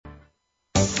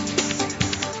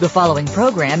The following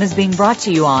program is being brought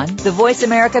to you on the Voice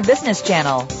America Business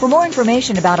Channel. For more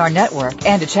information about our network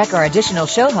and to check our additional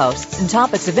show hosts and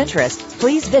topics of interest,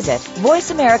 please visit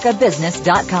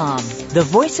voiceamericabusiness.com. The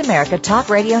Voice America Talk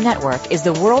Radio Network is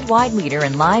the worldwide leader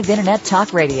in live Internet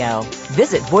talk radio.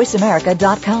 Visit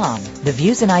voiceamerica.com. The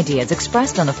views and ideas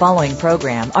expressed on the following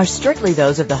program are strictly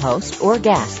those of the host or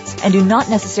guests and do not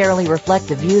necessarily reflect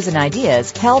the views and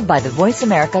ideas held by the Voice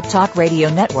America Talk Radio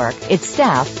Network, its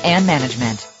staff, and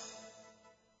management.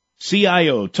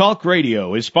 CIO Talk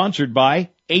Radio is sponsored by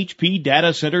HP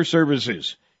Data Center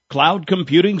Services, Cloud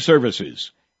Computing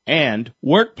Services, and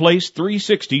Workplace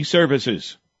 360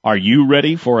 Services. Are you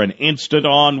ready for an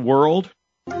instant-on world?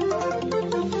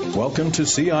 Welcome to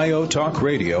CIO Talk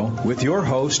Radio with your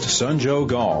host, Sanjog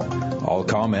Gall. All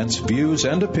comments, views,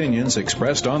 and opinions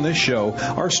expressed on this show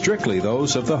are strictly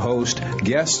those of the host,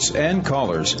 guests, and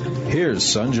callers. Here's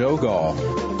Sanjog Gall.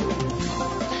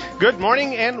 Good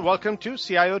morning and welcome to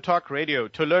CIO Talk Radio.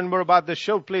 To learn more about the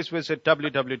show, please visit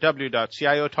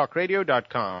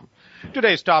www.ciotalkradio.com.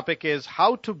 Today's topic is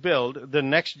how to build the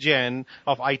next gen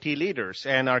of IT leaders.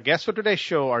 And our guests for today's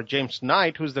show are James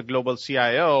Knight, who's the Global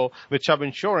CIO with Chubb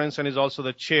Insurance and is also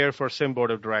the Chair for SIM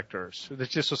Board of Directors.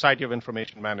 This is Society of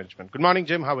Information Management. Good morning,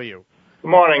 Jim. How are you?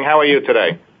 Good morning. How are you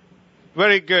today?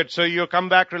 Very good. So you come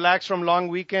back relaxed from long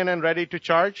weekend and ready to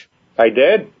charge? I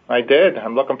did.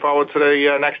 I'm looking forward to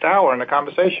the next hour and the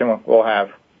conversation we'll have.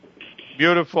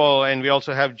 Beautiful. And we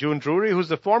also have June Drewry, who's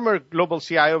the former global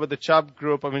CIO with the Chubb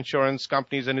group of insurance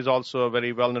companies and is also a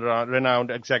very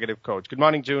well-renowned executive coach. Good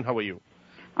morning, June. How are you?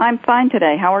 I'm fine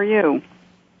today. How are you?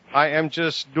 I am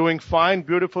just doing fine.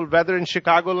 Beautiful weather in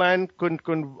Chicagoland.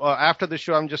 After the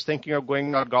show, I'm just thinking of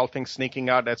going out golfing, sneaking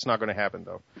out. That's not going to happen,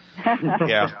 though.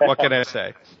 Yeah, what can I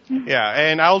say? Yeah,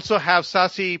 and I also have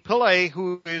Sasi Pillay,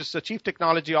 who is the Chief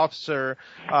Technology Officer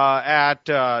at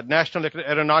National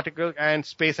Aeronautical and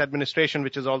Space Administration,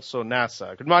 which is also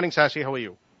NASA. Good morning, Sasi. How are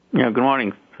you? Yeah, good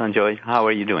morning, Sanjoy. How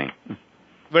are you doing?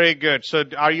 Very good. So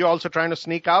are you also trying to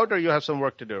sneak out, or you have some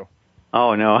work to do?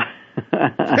 Oh, no.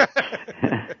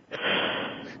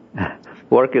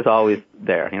 Work is always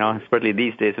there, especially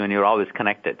these days when you're always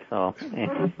connected. So.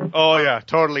 Oh, yeah,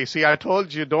 totally. See, I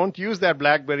told you, don't use that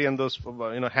BlackBerry and those,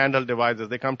 handheld devices.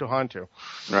 They come to haunt you.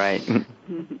 Right.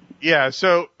 Yeah,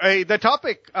 so the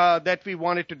topic that we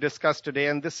wanted to discuss today,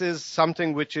 and this is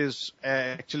something which is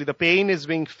actually the pain is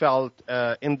being felt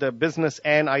in the business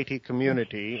and IT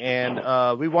community,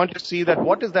 and we want to see that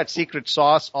what is that secret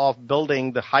sauce of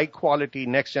building the high-quality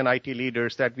next-gen IT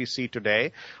leaders that we see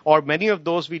today, or many of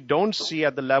those we don't see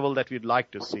at the level that we'd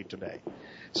like to see today.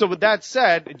 So with that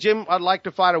said, Jim, I'd like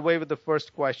to fire away with the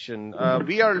first question.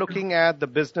 We are looking at the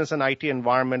business and IT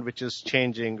environment, which is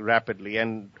changing rapidly,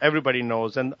 and everybody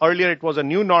knows. And earlier it was a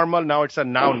new normal, now it's a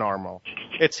now normal.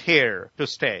 It's here to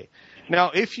stay. Now,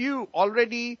 if you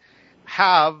already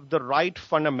have the right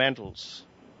fundamentals,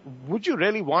 would you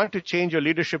really want to change your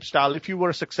leadership style? If you were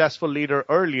a successful leader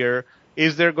earlier,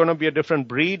 is there going to be a different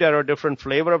breed or a different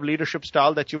flavor of leadership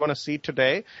style that you want to see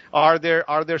today? Are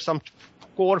there some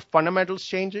core fundamentals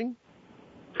changing?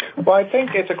 Well, I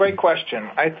think it's a great question.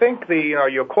 I think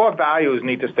your core values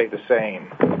need to stay the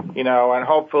same. And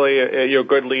hopefully you're a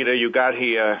good leader. You got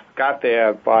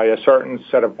there by a certain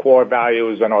set of core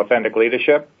values and authentic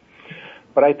leadership.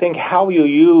 But I think how you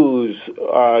use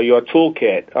your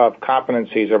toolkit of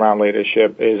competencies around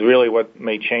leadership is really what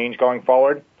may change going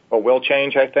forward, or will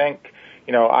change, I think.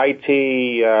 IT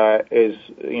is,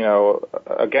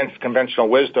 against conventional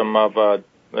wisdom of,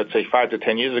 let's say, 5 to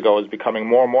 10 years ago, is becoming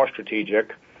more and more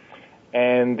strategic.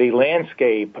 And the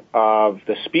landscape of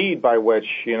the speed by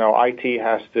which, IT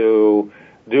has to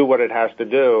do what it has to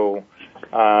do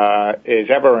is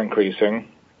ever increasing.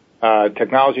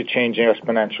 Technology changing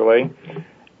exponentially.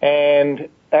 And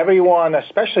everyone,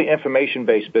 especially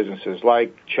information-based businesses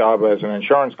like Chubb as an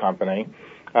insurance company,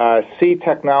 see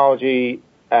technology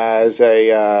as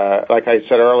like I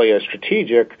said earlier,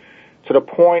 strategic to the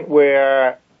point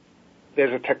where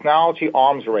there's a technology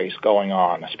arms race going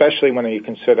on, especially when you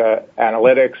consider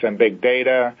analytics and big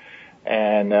data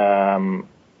and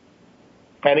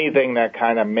anything that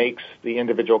kind of makes the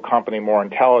individual company more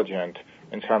intelligent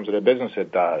in terms of the business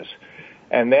it does.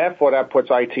 And therefore that puts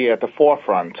IT at the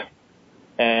forefront.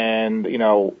 And,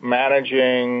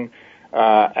 managing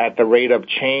at the rate of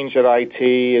change that IT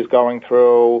is going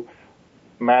through,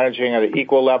 managing at an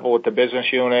equal level with the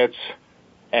business units,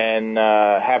 and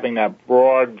having that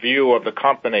broad view of the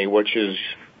company, which is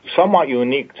somewhat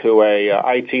unique to a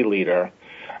IT leader,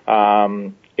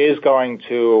 is going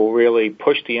to really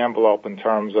push the envelope in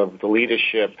terms of the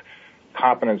leadership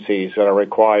competencies that are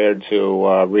required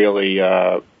to really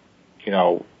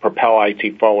propel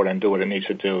IT forward and do what it needs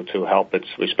to do to help its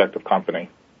respective company.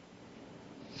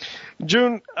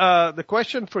 June, the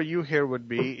question for you here would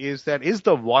be, is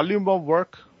the volume of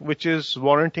work which is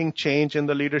warranting change in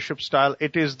the leadership style?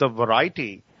 It is the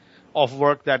variety of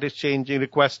work that is changing,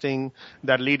 requesting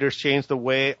that leaders change the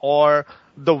way, or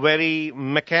the very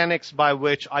mechanics by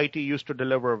which IT used to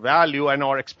deliver value and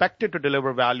are expected to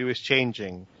deliver value is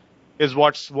changing, is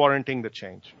what's warranting the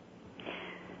change?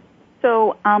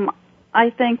 So I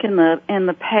think in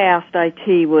the past,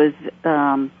 IT was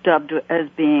dubbed as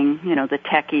being, the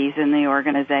techies in the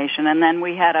organization, and then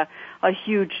we had a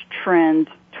huge trend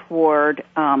toward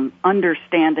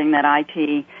understanding that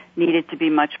IT needed to be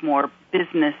much more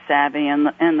business savvy, and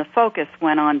the focus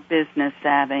went on business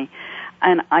savvy.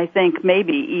 And I think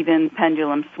maybe even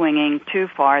pendulum swinging too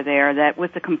far there, that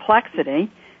with the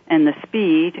complexity and the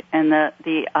speed and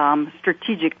the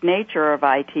strategic nature of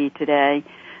IT today,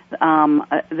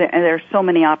 there's so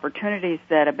many opportunities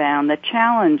that abound. The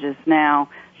challenge is now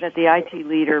that the IT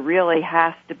leader really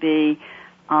has to be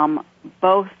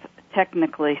both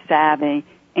technically savvy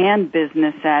and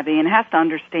business savvy, and has to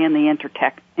understand the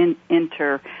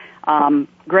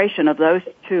integration of those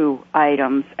two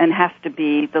items, and has to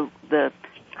be the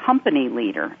company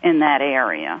leader in that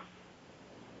area.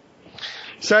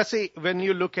 Sasi, when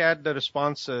you look at the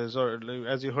responses, or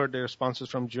as you heard the responses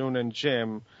from June and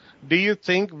Jim, do you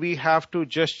think we have to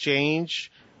just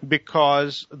change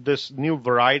because this new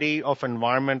variety of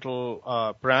environmental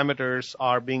parameters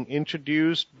are being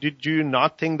introduced? Did you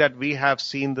not think that we have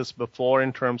seen this before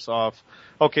in terms of,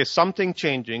 okay, something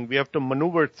changing, we have to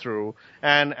maneuver through,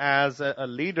 and as a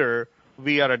leader,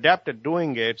 we are adept at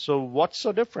doing it. So what's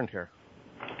so different here?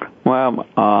 Well,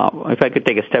 if I could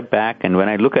take a step back, and when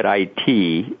I look at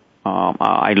IT,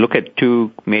 I look at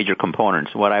two major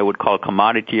components, what I would call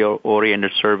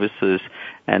commodity-oriented services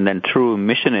and then true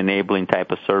mission-enabling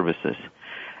type of services.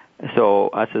 So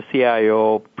as a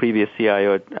CIO, previous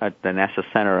CIO at the NASA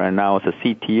Center, and now as a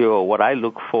CTO, what I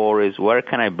look for is where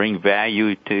can I bring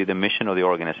value to the mission of the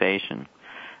organization.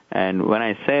 And when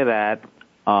I say that,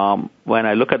 when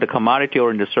I look at the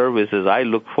commodity-oriented services, I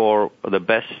look for the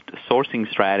best sourcing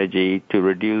strategy to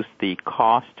reduce the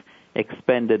cost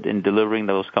expended in delivering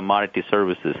those commodity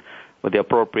services with the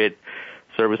appropriate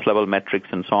service level metrics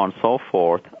and so on and so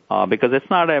forth, because it's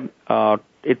not a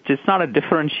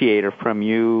differentiator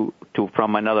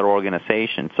from another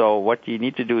organization. So what you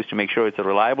need to do is to make sure it's a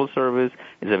reliable service,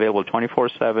 it's available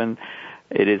 24/7,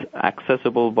 it is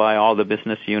accessible by all the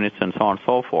business units and so on and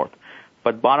so forth.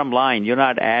 But bottom line, you're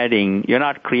not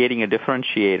creating a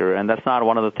differentiator, and that's not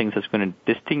one of the things that's going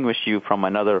to distinguish you from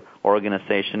another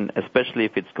organization, especially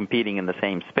if it's competing in the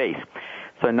same space.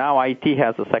 So now IT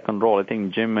has a second role. I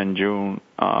think Jim and June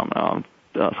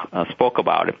spoke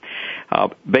about it.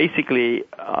 Basically,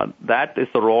 that is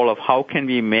the role of how can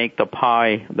we make the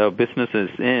pie the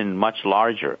businesses in much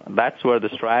larger. That's where the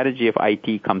strategy of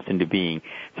IT comes into being.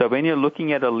 So when you're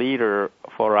looking at a leader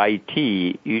for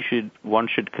IT, one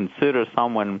should consider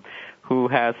someone who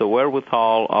has the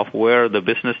wherewithal of where the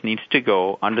business needs to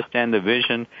go, understand the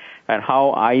vision, and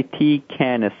how IT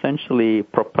can essentially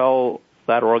propel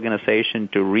that organization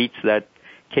to reach that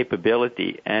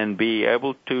capability and be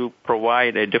able to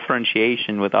provide a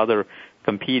differentiation with other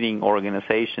competing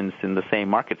organizations in the same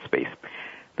market space.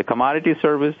 The commodity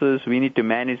services, we need to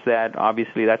manage that.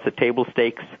 Obviously, that's a table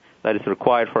stakes that is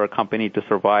required for a company to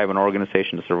survive, an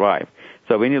organization to survive.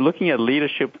 So when you're looking at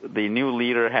leadership, the new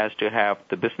leader has to have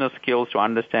the business skills to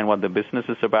understand what the business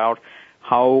is about,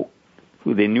 how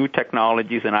the new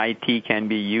technologies and IT can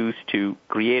be used to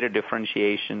create a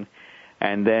differentiation,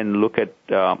 and then look at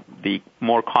the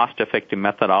more cost-effective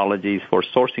methodologies for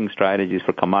sourcing strategies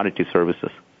for commodity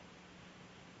services.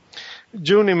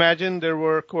 June, imagine there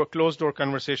were closed-door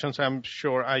conversations I'm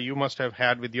sure you must have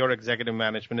had with your executive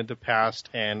management in the past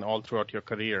and all throughout your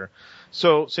career.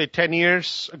 So, say 10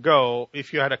 years ago,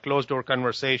 if you had a closed-door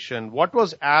conversation, what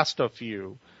was asked of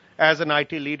you as an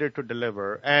IT leader to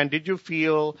deliver? And did you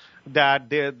feel that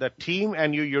the team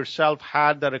and you yourself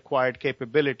had the required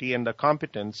capability and the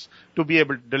competence to be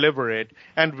able to deliver it?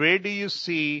 And where do you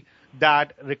see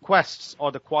that requests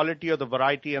or the quality or the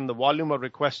variety and the volume of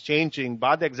requests changing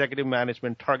by the executive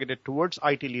management targeted towards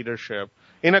IT leadership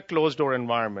in a closed-door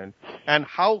environment? And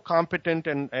how competent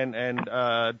and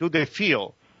do they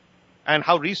feel? And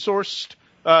how resourced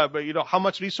how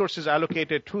much resources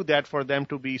allocated to that for them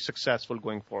to be successful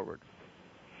going forward?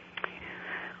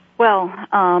 Well,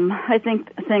 I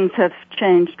think things have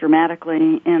changed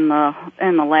dramatically in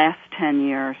the last 10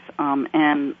 years,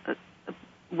 and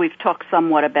we've talked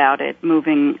somewhat about it,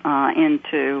 moving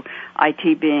into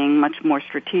IT being much more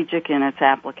strategic in its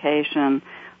application,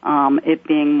 it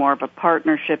being more of a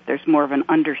partnership. There's more of an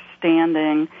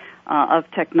understanding of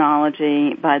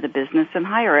technology by the business and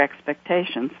higher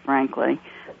expectations, frankly.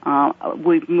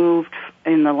 We've moved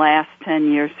in the last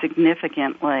 10 years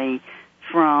significantly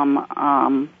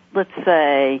from, let's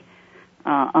say,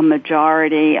 a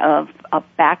majority of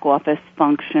back office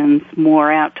functions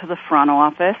more out to the front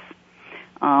office,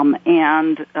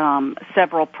 and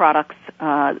several products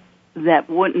that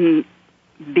wouldn't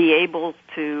be able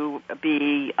to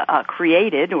be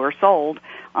created or sold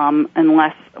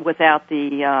unless without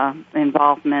the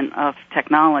involvement of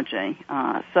technology.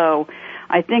 So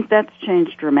I think that's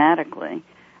changed dramatically.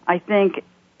 I think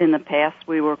in the past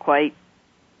we were quite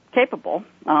capable,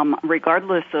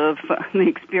 regardless of the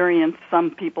experience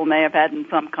some people may have had in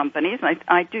some companies.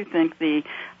 I do think the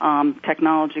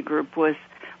technology group was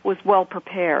well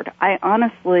prepared. I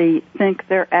honestly think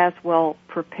they're as well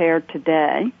prepared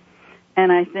today,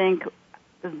 and I think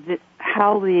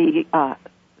how the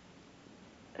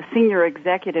senior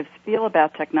executives feel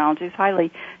about technology is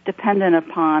highly dependent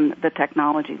upon the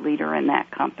technology leader in that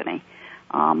company.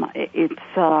 It's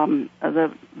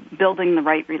the building the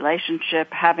right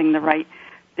relationship, having the right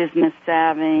business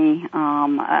savvy,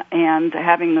 and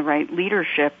having the right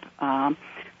leadership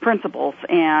principles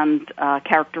and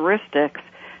characteristics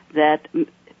that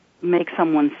make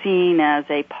someone seen as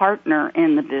a partner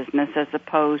in the business as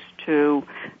opposed to,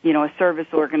 a service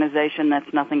organization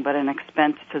that's nothing but an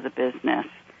expense to the business.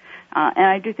 And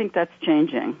I do think that's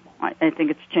changing. I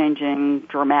think it's changing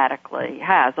dramatically,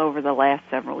 has over the last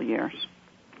several years.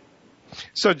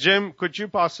 So, Jim, could you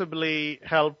possibly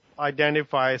help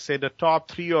identify, say, the top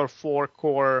 3 or 4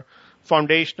 core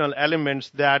foundational elements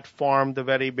that form the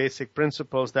very basic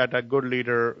principles that a good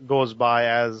leader goes by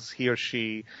as he or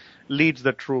she leads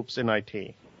the troops in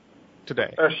IT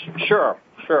today? Sure.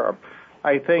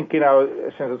 I think,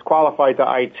 since it's qualified to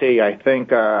IT, I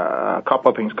think a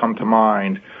couple of things come to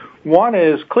mind. One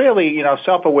is clearly,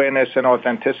 self-awareness and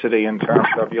authenticity in terms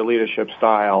of your leadership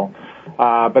style.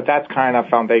 But that's kind of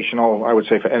foundational, I would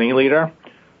say, for any leader.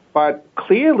 But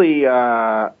clearly,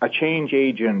 a change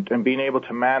agent and being able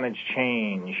to manage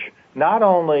change, not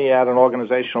only at an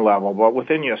organizational level, but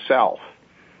within yourself.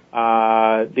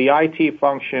 The IT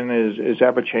function is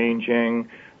ever-changing.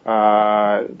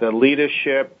 The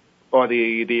leadership or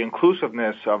the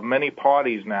inclusiveness of many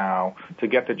parties now to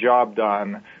get the job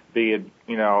done, be it,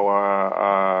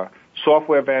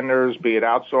 software vendors, be it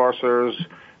outsourcers,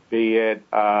 be it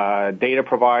data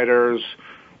providers,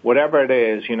 whatever it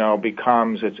is,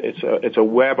 becomes it's a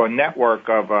web or network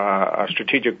of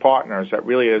strategic partners that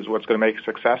really is what's going to make it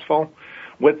successful.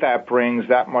 With that brings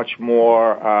that much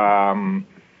more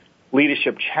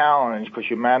leadership challenge because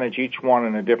you manage each one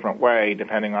in a different way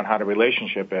depending on how the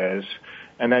relationship is,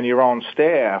 and then your own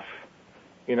staff,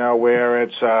 where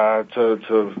it's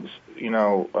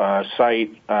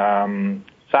cite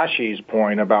Sasi's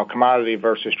point about commodity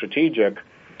versus strategic.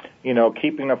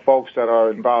 Keeping the folks that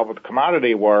are involved with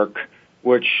commodity work,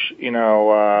 which,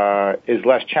 is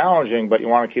less challenging, but you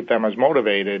want to keep them as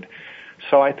motivated.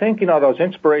 So I think, those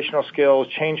inspirational skills,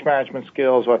 change management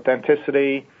skills,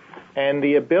 authenticity, and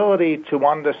the ability to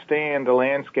understand the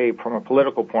landscape from a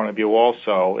political point of view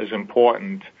also is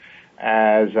important.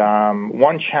 As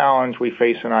one challenge we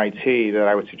face in IT that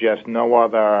I would suggest no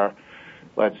other,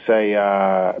 let's say,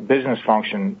 business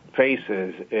function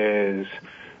faces is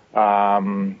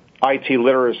IT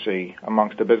literacy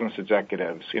amongst the business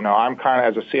executives. I'm kind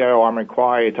of, as a CIO, I'm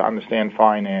required to understand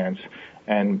finance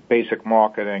and basic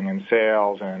marketing and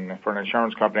sales and for an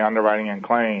insurance company, underwriting and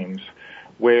claims,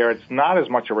 where it's not as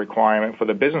much a requirement for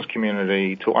the business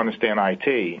community to understand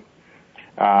IT.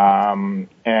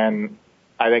 And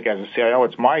I think as a CIO,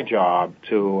 it's my job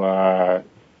to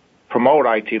promote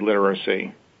IT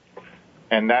literacy.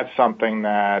 And that's something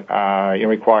that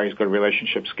requires good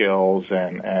relationship skills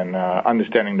and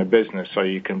understanding the business so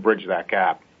you can bridge that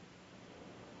gap.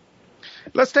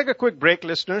 Let's take a quick break,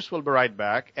 listeners. We'll be right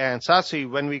back. And Sasi,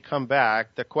 when we come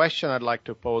back, the question I'd like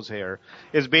to pose here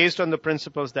is based on the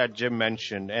principles that Jim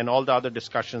mentioned and all the other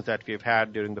discussions that we've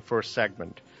had during the first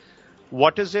segment.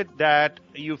 What is it that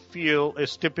you feel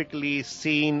is typically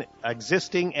seen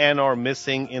existing and or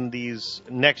missing in these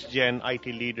next-gen IT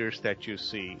leaders that you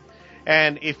see?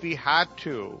 And if we had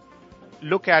to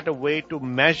look at a way to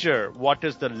measure what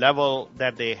is the level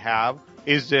that they have,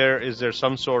 is there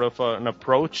some sort of an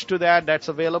approach to that that's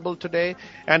available today?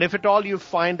 And if at all you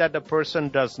find that the person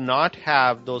does not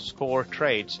have those core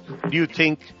traits, do you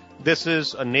think this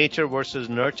is a nature versus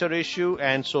nurture issue,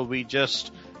 and so we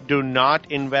just do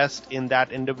not invest in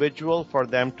that individual for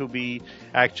them to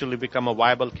actually become a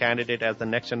viable candidate as the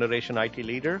next generation IT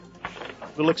leader?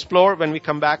 We'll explore when we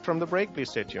come back from the break.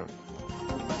 Please stay tuned.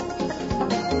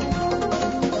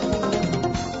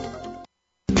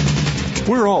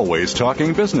 We're always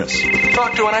talking business.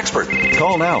 Talk to an expert.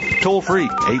 Call now, toll free,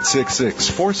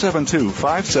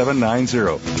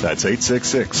 866-472-5790. That's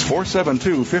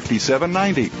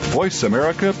 866-472-5790. Voice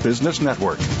America Business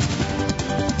Network.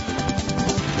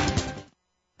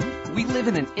 We live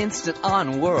in an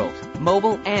instant-on world,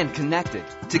 mobile and connected.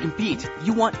 To compete,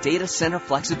 you want data center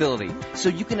flexibility, so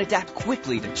you can adapt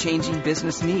quickly to changing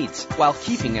business needs while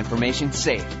keeping information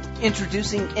safe.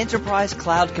 Introducing Enterprise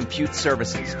Cloud Compute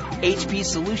Services,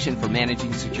 HP's solution for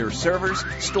managing secure servers,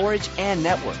 storage, and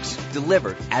networks,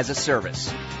 delivered as a service.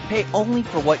 Pay only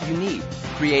for what you need.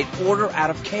 Create order out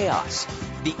of chaos.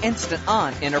 The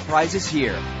instant-on enterprise is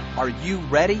here. Are you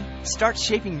ready? Start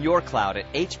shaping your cloud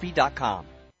at hp.com.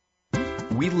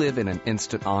 We live in an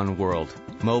instant-on world,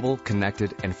 mobile,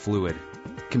 connected, and fluid.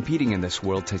 Competing in this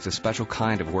world takes a special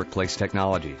kind of workplace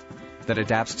technology that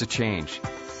adapts to change,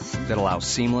 that allows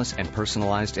seamless and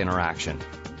personalized interaction.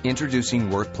 Introducing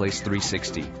Workplace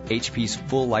 360, HP's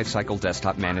full lifecycle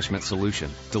desktop management solution,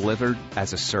 delivered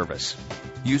as a service.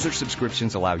 User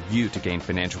subscriptions allow you to gain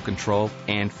financial control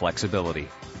and flexibility.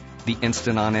 The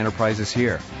instant-on enterprise is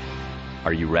here.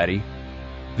 Are you ready?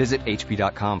 Visit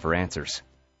hp.com for answers.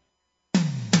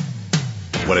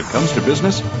 When it comes to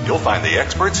business, you'll find the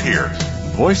experts here.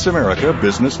 Voice America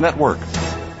Business Network.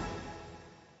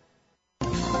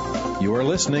 You are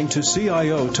listening to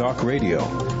CIO Talk Radio.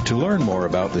 To learn more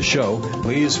about the show,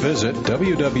 please visit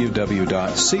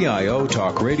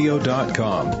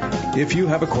www.ciotalkradio.com. If you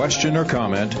have a question or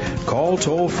comment, call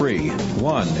toll-free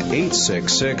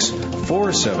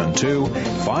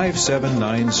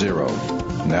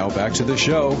 1-866-472-5790. Now back to the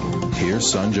show.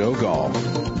 Here's Sanjog Gal.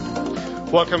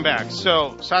 Welcome back.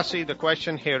 So, Sasi, the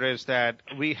question here is that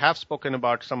we have spoken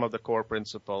about some of the core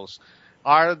principles.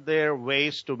 Are there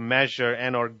ways to measure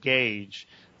and or gauge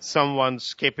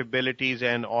someone's capabilities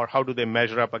and or how do they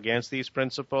measure up against these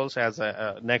principles as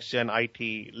a next-gen IT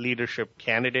leadership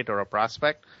candidate or a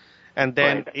prospect? And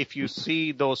then if you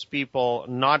see those people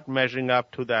not measuring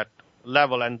up to that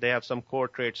level and they have some core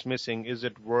traits missing, is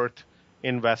it worth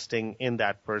investing in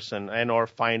that person and or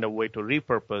find a way to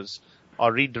repurpose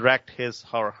or redirect his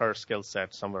or her skill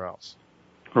set somewhere else?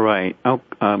 Right. A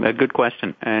good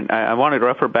question. And I want to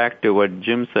refer back to what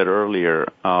Jim said earlier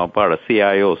about a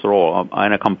CIO's role.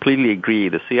 And I completely agree.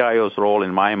 The CIO's role,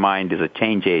 in my mind, is a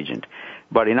change agent.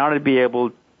 But in order to be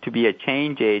able to be a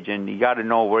change agent, you got to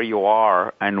know where you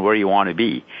are and where you want to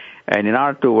be. And in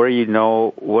order to where you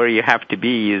know where you have to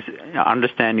be is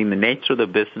understanding the nature of the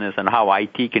business and how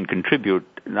IT can contribute,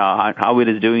 how it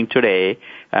is doing today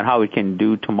and how it can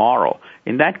do tomorrow.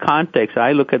 In that context,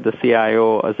 I look at the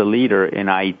CIO as a leader in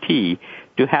IT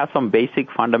to have some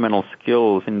basic fundamental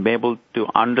skills and be able to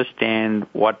understand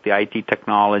what the IT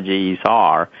technologies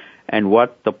are and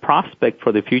what the prospect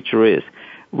for the future is.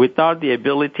 Without the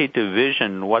ability to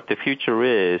vision what the future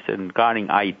is regarding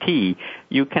IT,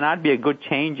 you cannot be a good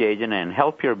change agent and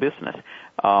help your business.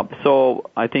 So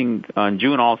I think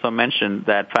June also mentioned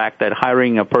that fact that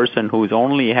hiring a person who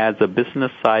only has the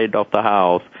business side of the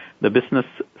house, the business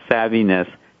savviness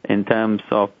in terms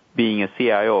of being a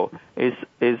CIO is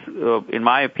in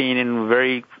my opinion,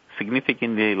 very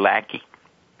significantly lacking.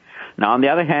 Now, on the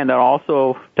other hand, there are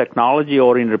also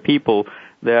technology-oriented people.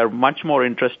 They're much more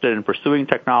interested in pursuing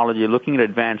technology, looking at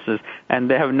advances, and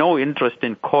they have no interest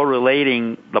in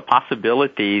correlating the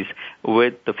possibilities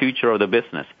with the future of the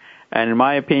business. And in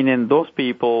my opinion, those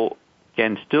people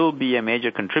can still be a major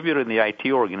contributor in the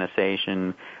IT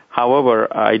organization. However,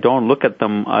 I don't look at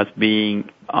them as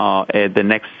being the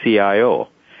next CIO.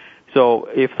 So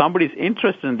if somebody's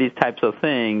interested in these types of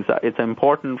things, it's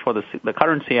important for the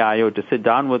current CIO to sit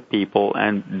down with people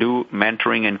and do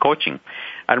mentoring and coaching.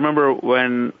 I remember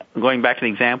when going back to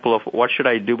the example of what should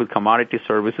I do with commodity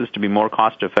services to be more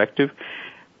cost effective,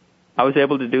 I was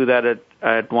able to do that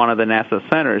at one of the NASA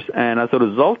centers. And as a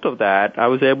result of that, I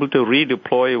was able to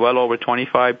redeploy well over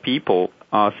 25 people,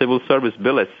 civil service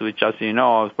billets, which, as you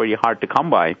know, is pretty hard to come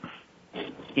by,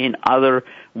 in other,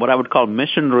 what I would call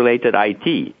mission-related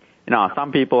IT. Now,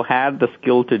 some people had the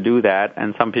skill to do that,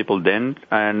 and some people didn't,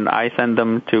 and I send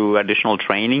them to additional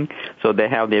training so they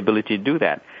have the ability to do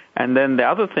that. And then the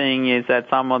other thing is that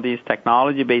some of these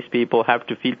technology-based people have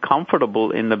to feel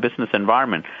comfortable in the business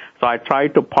environment. So I try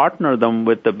to partner them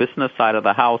with the business side of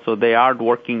the house so they are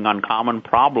working on common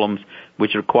problems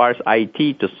which requires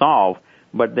IT to solve.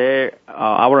 But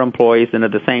our employees, and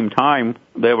at the same time,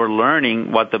 they were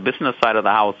learning what the business side of the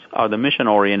house or the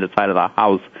mission-oriented side of the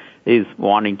house is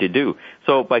wanting to do.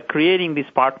 So by creating these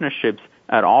partnerships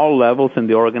at all levels in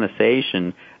the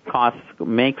organization,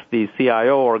 makes the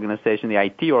CIO organization, the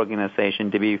IT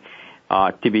organization, to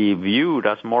be viewed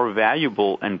as more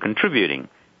valuable and contributing,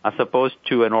 as opposed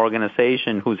to an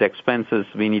organization whose expenses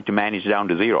we need to manage down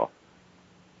to zero.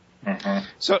 Mm-hmm.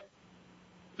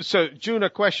 So, June, a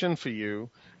question for you.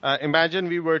 Imagine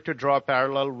we were to draw a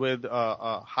parallel with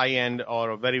a high-end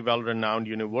or a very well-renowned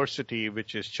university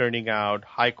which is churning out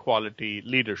high-quality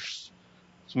leaders.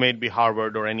 It may be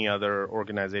Harvard or any other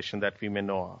organization that we may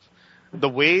know of. The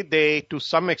way they, to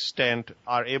some extent,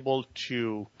 are able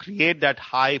to create that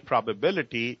high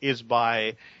probability is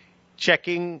by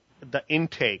checking the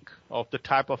intake of the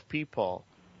type of people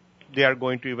they are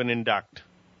going to even induct.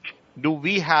 Do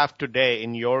we have today,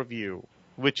 in your view,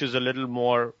 which is a little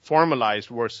more formalized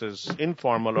versus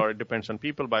informal, or it depends on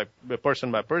people by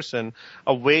person,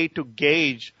 a way to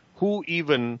gauge who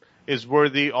even is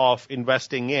worthy of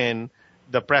investing in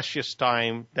the precious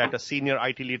time that a senior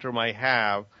IT leader might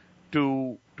have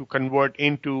to convert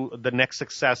into the next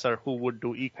successor who would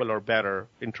do equal or better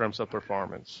in terms of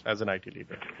performance as an IT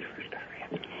leader?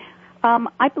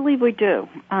 I believe we do.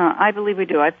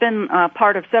 I've been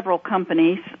part of several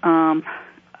companies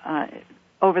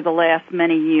over the last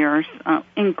many years,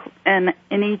 and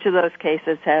in each of those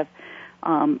cases have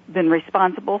been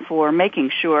responsible for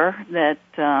making sure that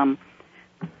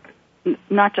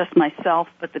not just myself,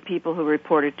 but the people who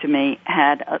reported to me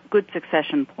had good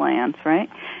succession plans, right?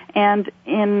 And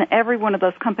in every one of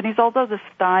those companies, although the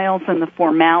styles and the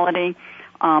formality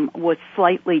was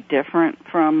slightly different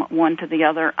from one to the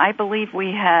other, I believe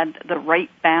we had the right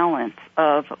balance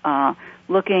of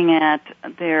looking at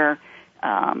their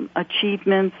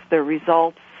achievements, their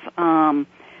results,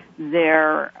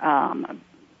 their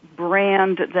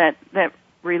brand that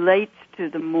relates to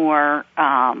the more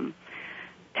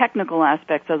technical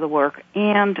aspects of the work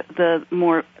and the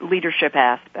more leadership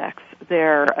aspects,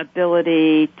 their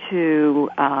ability to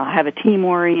have a team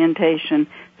orientation,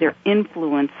 their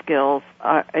influence skills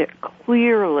are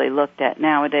clearly looked at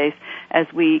nowadays as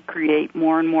we create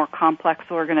more and more complex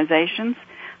organizations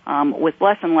with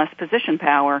less and less position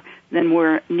power. Then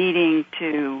we're needing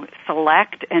to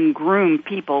select and groom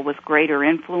people with greater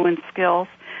influence skills,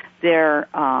 their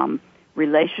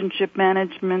relationship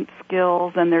management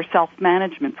skills, and their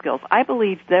self-management skills. I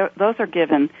believe those are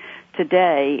given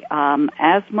today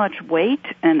as much weight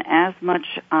and as much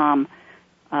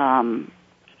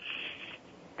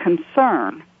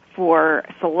concern for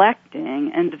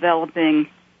selecting and developing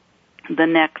the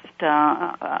next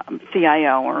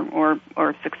CIO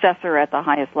or successor at the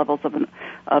highest levels of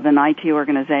an IT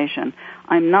organization.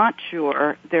 I'm not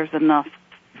sure there's enough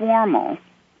formal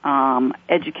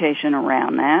education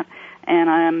around that, and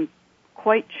I'm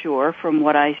quite sure from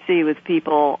what I see with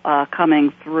people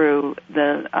coming through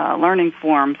the learning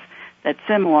forums that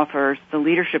SIM offers, the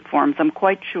leadership forums, I'm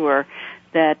quite sure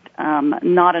that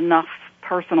not enough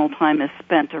personal time is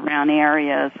spent around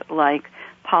areas like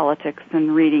politics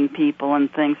and reading people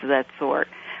and things of that sort.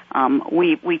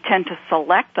 We tend to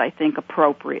select, I think,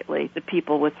 appropriately the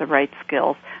people with the right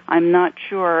skills. I'm not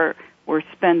sure we're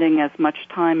spending as much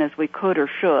time as we could or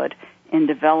should in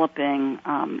developing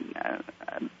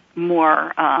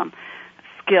more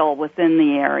skill within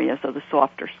the areas of the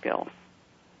softer skills.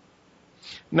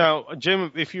 Now,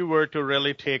 Jim, if you were to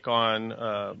really take on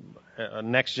a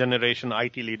next generation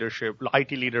IT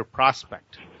leader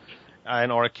prospect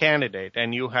or a candidate,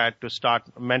 and you had to start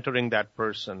mentoring that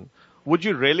person, would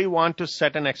you really want to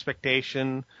set an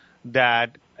expectation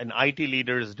that an IT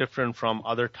leader is different from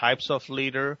other types of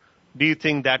leader? Do you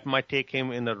think that might take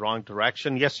him in the wrong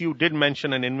direction? Yes, you did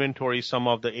mention and inventory some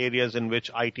of the areas in which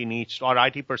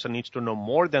IT person needs to know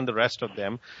more than the rest of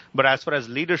them. But as far as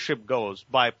leadership goes,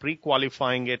 by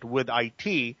pre-qualifying it with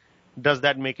IT, does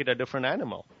that make it a different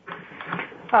animal?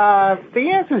 The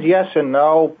answer is yes and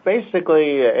no.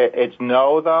 Basically, it's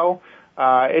no, though.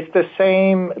 It's the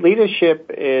same.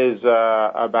 Leadership is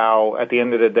about, at the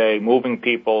end of the day, moving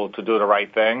people to do the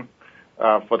right thing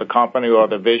for the company or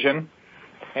the vision.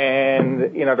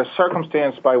 And, you know, the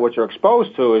circumstance by which you're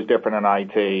exposed to is different in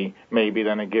IT, maybe,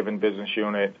 than a given business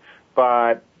unit.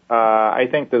 But I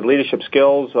think the leadership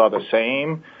skills are the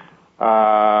same,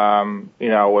 you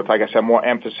know, with, like I said, more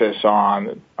emphasis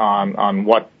on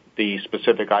what the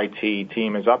specific IT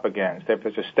team is up against. If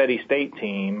it's a steady state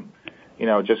team, you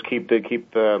know, just keep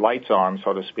the lights on,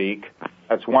 so to speak.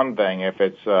 That's one thing. If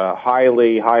it's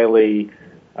highly,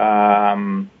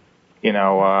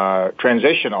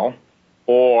 transitional,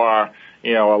 or,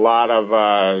 you know, a lot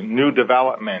of new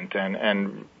development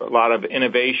and a lot of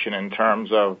innovation in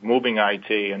terms of moving IT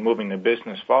and moving the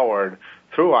business forward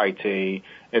through IT,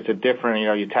 it's a different, you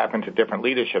know, you tap into different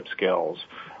leadership skills.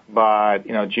 But,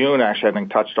 June actually, I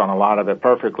think, touched on a lot of it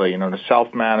perfectly. The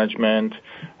self-management,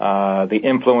 the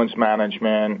influence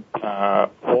management,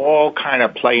 all kind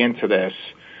of play into this.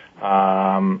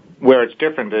 Where it's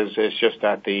different is just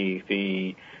that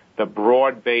the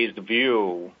broad-based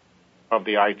view of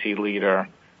the IT leader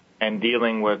and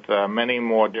dealing with many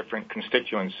more different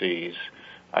constituencies,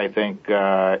 I think,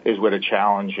 is where the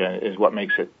challenge is, what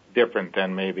makes it different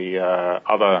than maybe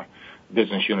other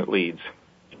business unit leads.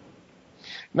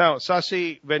 Now,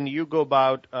 Sasi, when you go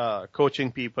about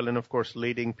coaching people and, of course,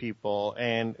 leading people,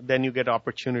 and then you get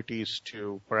opportunities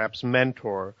to perhaps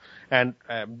mentor and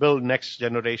build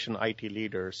next-generation IT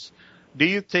leaders, do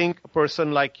you think a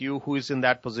person like you who is in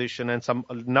that position and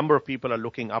a number of people are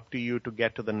looking up to you to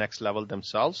get to the next level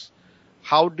themselves,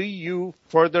 how do you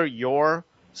further your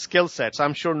skill sets?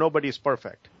 I'm sure nobody is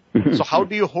perfect. So how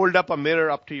do you hold up a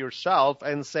mirror up to yourself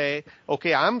and say,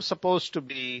 okay, I'm supposed to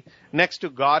be next to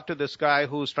God to this guy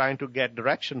who's trying to get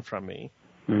direction from me,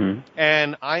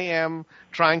 and I am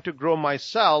trying to grow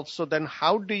myself. So then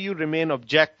how do you remain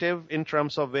objective in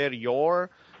terms of where your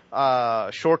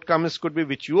shortcomings could be,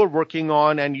 which you are working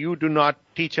on, and you do not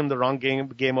teach him the wrong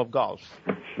game of golf?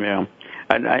 Yeah,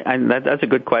 and that's a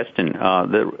good question.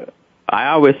 I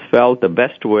always felt the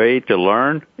best way to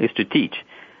learn is to teach.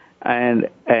 And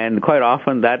quite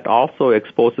often that also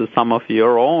exposes some of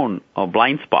your own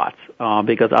blind spots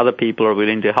because other people are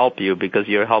willing to help you because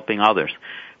you're helping others.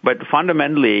 But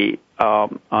fundamentally,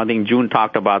 I think June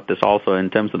talked about this also in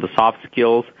terms of the soft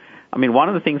skills. I mean, one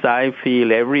of the things I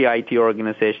feel every IT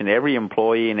organization, every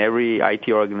employee in every IT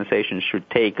organization should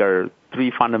take are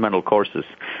 3 fundamental courses.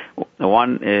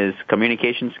 One is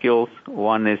communication skills,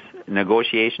 one is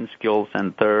negotiation skills,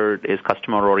 and third is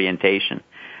customer orientation.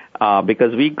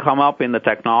 Because we come up in the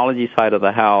technology side of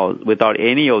the house without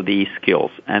any of these skills,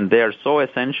 and they're so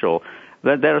essential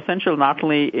that they're essential not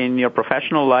only in your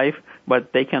professional life,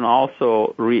 but they can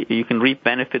also you can reap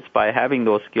benefits by having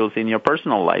those skills in your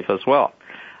personal life as well.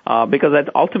 Because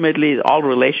that ultimately all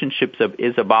relationships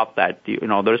is about that.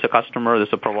 There's a customer,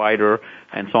 there's a provider,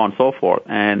 and so on and so forth.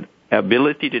 And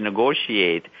ability to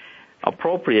negotiate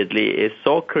appropriately is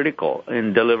so critical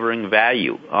in delivering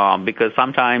value because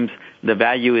sometimes the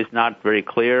value is not very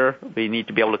clear. We need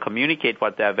to be able to communicate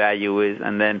what that value is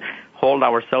and then hold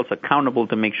ourselves accountable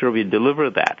to make sure we deliver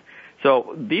that.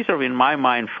 So these are, in my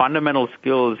mind, fundamental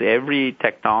skills every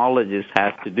technologist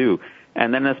has to do.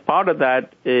 And then as part of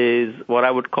that is what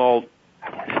I would call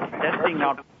testing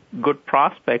out good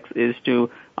prospects is to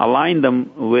align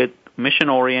them with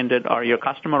mission-oriented or your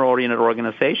customer-oriented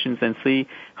organizations and see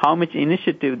how much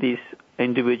initiative these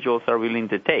individuals are willing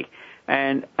to take.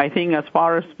 And I think as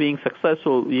far as being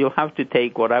successful, you have to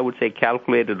take what I would say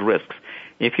calculated risks.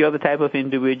 If you're the type of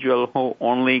individual who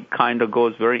only kind of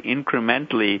goes very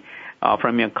incrementally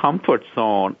from your comfort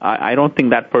zone, I don't think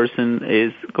that person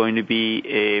is going to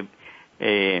be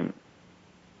a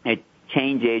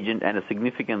change agent and a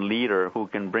significant leader who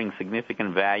can bring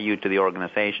significant value to the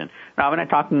organization. Now, when I'm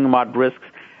talking about risks,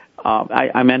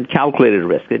 I meant calculated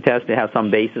risk. It has to have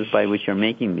some basis by which you're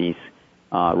making these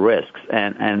risks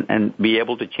and be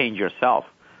able to change yourself.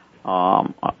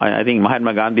 I think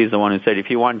Mahatma Gandhi is the one who said, if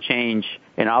you want change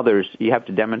in others, you have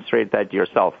to demonstrate that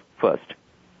yourself first.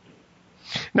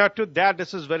 Now, to that,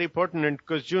 this is very pertinent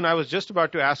because, June, I was just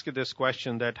about to ask you this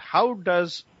question, that how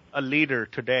does a leader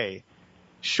today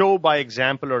show by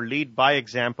example or lead by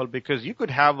example? Because you could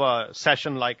have a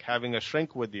session like having a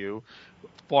shrink with you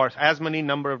for as many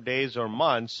number of days or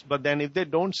months, but then if they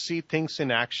don't see things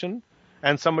in action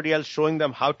and somebody else showing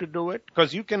them how to do it,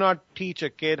 because you cannot teach a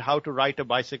kid how to ride a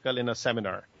bicycle in a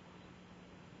seminar.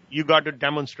 You got to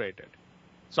demonstrate it.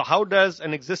 So how does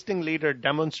an existing leader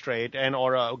demonstrate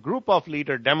or a group of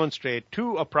leaders demonstrate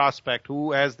to a prospect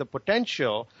who has the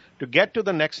potential to get to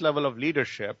the next level of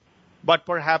leadership, but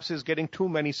perhaps is getting too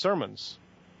many sermons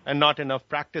and not enough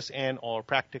practice and or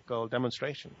practical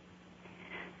demonstration?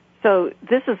 So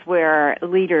this is where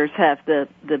leaders have the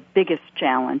biggest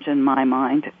challenge in my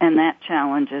mind, and that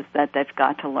challenge is that they've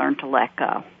got to learn to let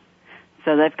go.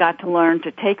 So they've got to learn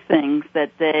to take things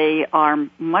that they are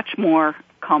much more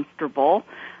comfortable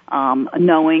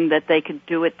knowing that they could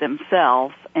do it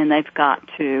themselves, and they've got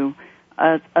to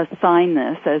assign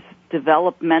this as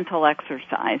developmental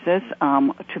exercises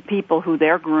to people who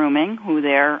they're grooming, who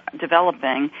they're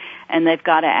developing, and they've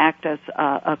got to act as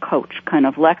a coach, kind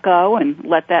of let go and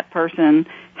let that person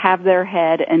have their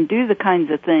head and do the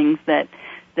kinds of things that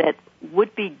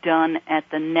would be done at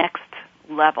the next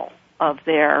level of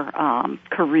their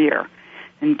career,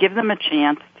 and give them a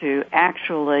chance to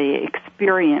actually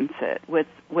experience it with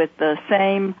the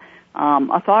same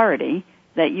authority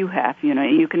that you have.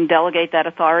 You can delegate that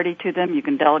authority to them. You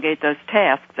can delegate those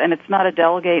tasks, and it's not a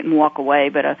delegate and walk away,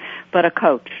 but a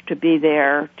coach to be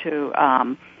there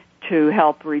to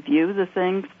help review the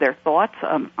things, their thoughts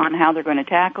on how they're going to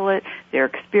tackle it, their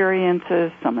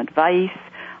experiences, some advice,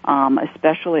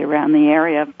 especially around the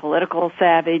area of political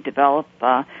savvy. Develop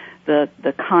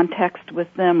the context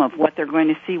with them of what they're going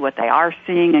to see, what they are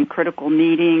seeing in critical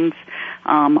meetings,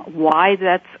 why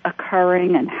that's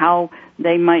occurring, and how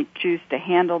they might choose to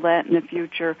handle that in the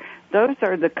future. Those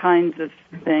are the kinds of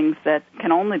things that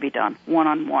can only be done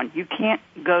one-on-one. You can't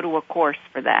go to a course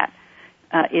for that.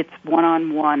 It's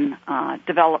one-on-one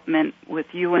development with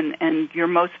you and your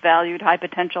most valued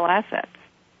high-potential assets.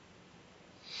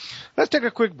 Let's take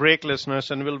a quick break,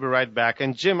 listeners, and we'll be right back.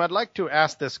 And Jim, I'd like to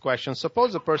ask this question.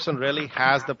 Suppose a person really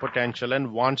has the potential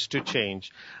and wants to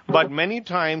change, but many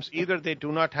times either they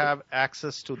do not have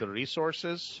access to the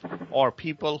resources or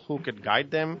people who could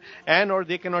guide them, and or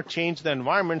they cannot change the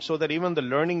environment so that even the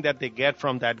learning that they get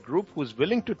from that group who's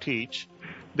willing to teach,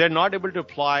 they're not able to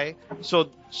apply.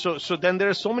 So then there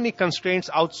are so many constraints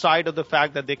outside of the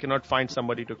fact that they cannot find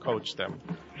somebody to coach them.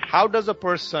 How does a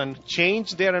person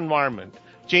change their environment,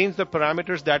 change the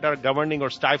parameters that are governing or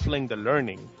stifling the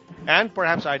learning, and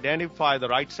perhaps identify the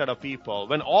right set of people?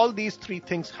 When all these three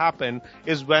things happen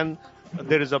is when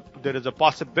there is a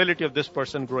possibility of this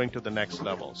person growing to the next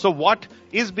level. So what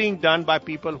is being done by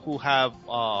people who have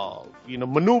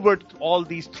maneuvered all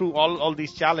these through all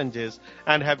these challenges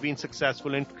and have been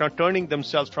successful in turning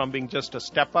themselves from being just a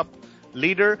step-up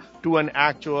leader to an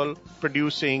actual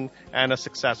producing and a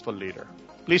successful leader?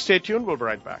 Please stay tuned. We'll be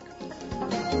right back.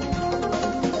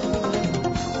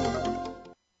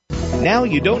 Now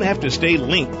you don't have to stay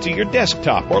linked to your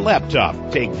desktop or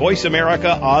laptop. Take Voice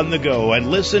America on the go and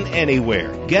listen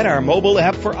anywhere. Get our mobile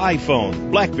app for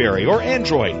iPhone, BlackBerry, or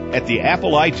Android at the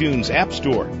Apple iTunes App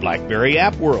Store, BlackBerry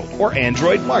App World, or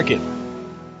Android Market.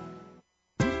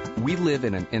 We live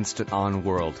in an instant-on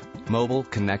world, mobile,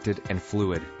 connected, and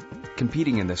fluid.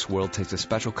 Competing in this world takes a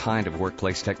special kind of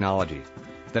workplace technology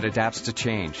that adapts to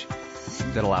change,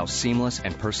 that allows seamless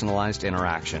and personalized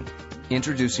interaction.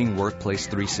 Introducing Workplace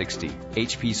 360,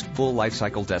 HP's full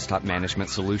lifecycle desktop management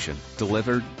solution,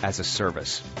 delivered as a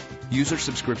service. User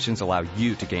subscriptions allow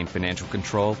you to gain financial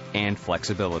control and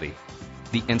flexibility.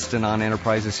 The instant-on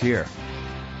enterprise is here.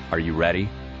 Are you ready?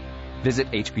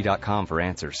 Visit HP.com for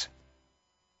answers.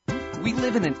 We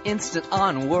live in an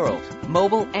instant-on world,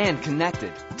 mobile and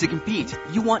connected. To compete,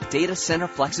 you want data center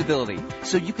flexibility,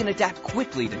 so you can adapt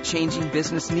quickly to changing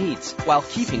business needs while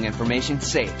keeping information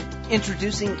safe.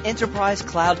 Introducing Enterprise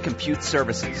Cloud Compute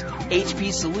Services,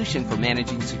 HP's solution for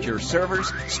managing secure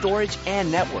servers, storage,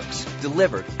 and networks,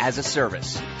 delivered as a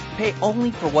service. Pay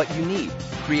only for what you need.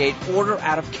 Create order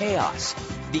out of chaos.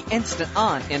 The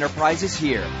instant-on enterprise is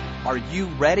here. Are you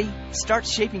ready? Start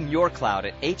shaping your cloud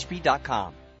at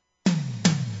HP.com.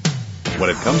 When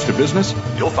it comes to business,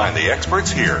 you'll find the experts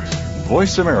here.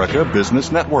 Voice America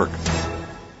Business Network.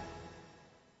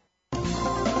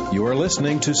 You are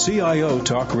listening to CIO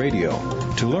Talk Radio.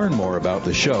 To learn more about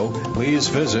the show, please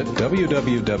visit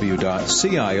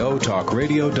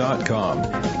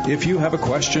www.ciotalkradio.com. If you have a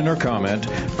question or comment,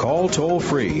 call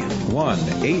toll-free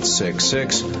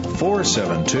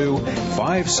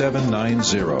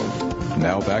 1-866-472-5790.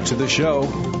 Now back to the show.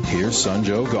 Here's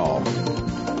Sanjog Gall.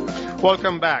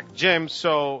 Welcome back, Jim.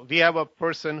 So we have a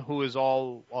person who is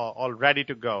all ready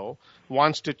to go,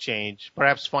 wants to change,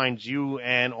 perhaps finds you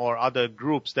and or other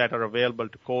groups that are available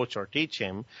to coach or teach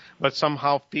him, but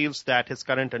somehow feels that his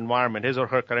current environment, his or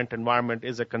her current environment,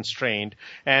 is a constraint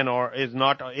and or is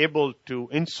not able to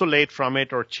insulate from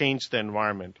it or change the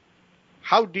environment.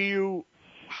 How do you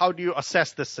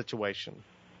assess this situation?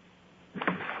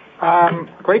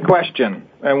 Great question,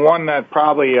 and one that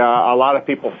probably a lot of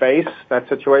people face, that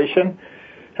situation.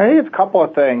 I think it's a couple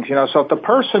of things. So if the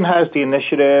person has the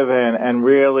initiative and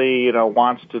really,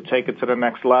 wants to take it to the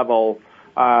next level,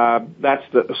 that's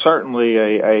certainly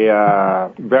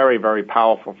a very, very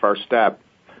powerful first step.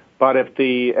 But if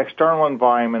the external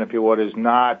environment, if you would, is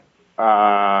not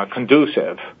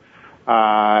conducive,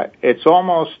 it's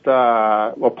almost,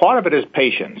 part of it is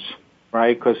patience.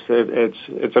 Right, because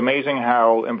it's amazing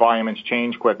how environments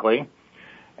change quickly,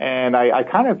 and I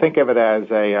kind of think of it as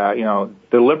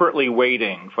deliberately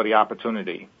waiting for the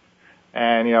opportunity,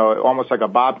 and almost like a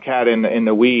bobcat in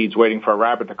the weeds waiting for a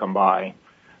rabbit to come by.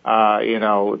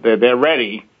 They're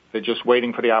ready, they're just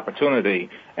waiting for the opportunity,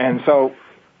 and so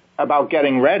about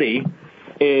getting ready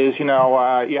is you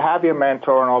have your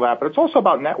mentor and all that, but it's also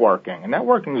about networking, and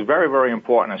networking is very, very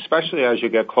important, especially as you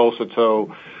get closer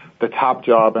to the top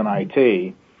job in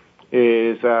IT.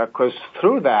 is because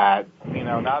through that,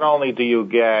 not only do you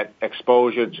get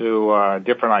exposure to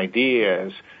different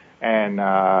ideas and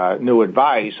new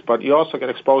advice, but you also get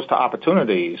exposed to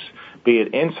opportunities, be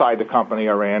it inside the company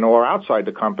you're in or outside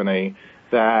the company,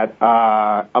 that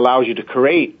allows you to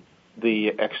create the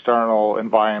external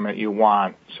environment you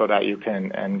want so that you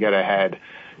can get ahead.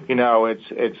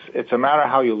 It's a matter of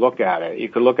how you look at it. You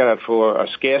could look at it for a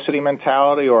scarcity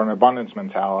mentality or an abundance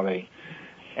mentality.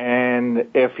 And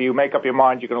if you make up your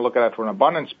mind you're going to look at it for an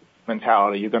abundance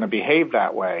mentality, you're going to behave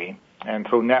that way. And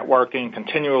through networking,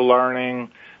 continual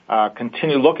learning,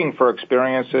 continue looking for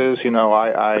experiences.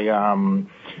 I'm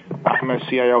a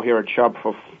CIO here at Chubb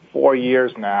for 4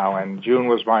 years now, and June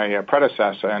was my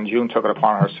predecessor, and June took it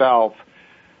upon herself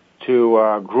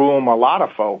to groom a lot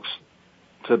of folks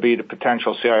to be the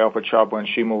potential CIO for Chubb when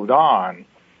she moved on.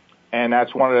 And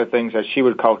that's one of the things that she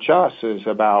would coach us is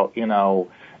about,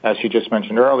 as you just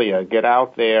mentioned earlier, get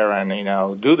out there and,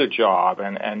 do the job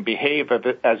and behave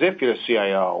as if you're the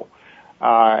CIO.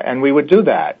 And we would do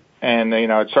that. And,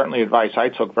 it's certainly advice I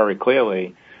took very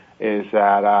clearly is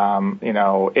that,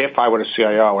 if I were the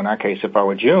CIO, in that case, if I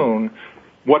were June,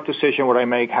 what decision would I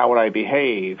make? How would I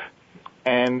behave?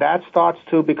 And that starts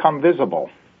to become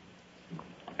visible.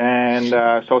 And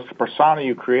so it's the persona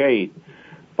you create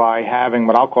by having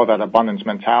what I'll call that abundance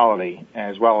mentality,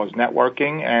 as well as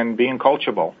networking and being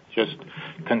coachable. Just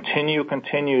continue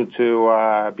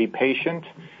to be patient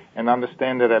and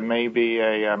understand that it may be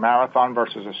a marathon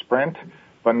versus a sprint,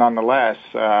 but nonetheless,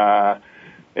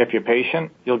 if you're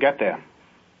patient, you'll get there.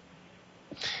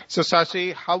 So,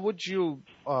 Sasi, how would you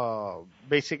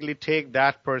basically take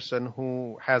that person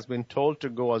who has been told to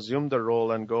go assume the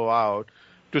role and go out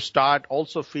to start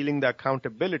also feeling the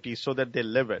accountability so that they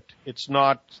live it? It's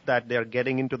not that they're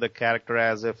getting into the character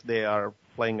as if they are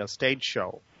playing a stage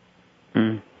show.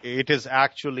 It is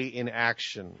actually in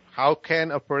action. How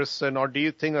can a person, or do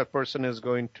you think a person is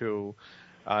going to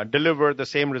deliver the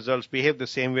same results, behave the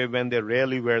same way when they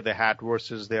really wear the hat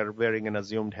versus they're wearing an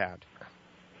assumed hat?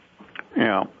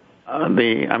 Yeah.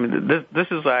 This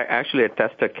is actually a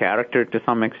test of character to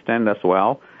some extent as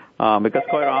well, because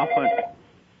quite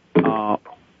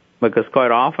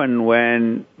often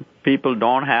when people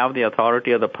don't have the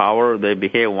authority or the power, they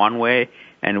behave one way,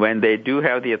 and when they do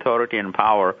have the authority and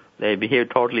power, they behave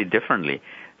totally differently.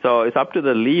 So it's up to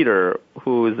the leader,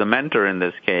 who is the mentor in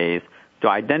this case, to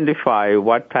identify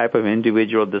what type of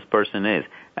individual this person is.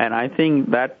 And I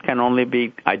think that can only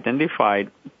be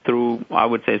identified through, I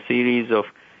would say, a series of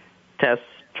tests,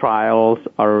 trials,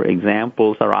 or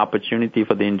examples, or opportunity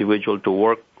for the individual to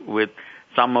work with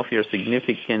some of your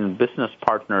significant business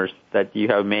partners that you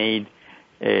have made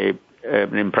an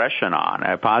impression on,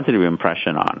 a positive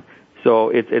impression on. So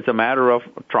it's a matter of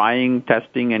trying,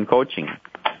 testing, and coaching.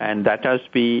 And that has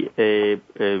to be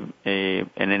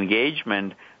an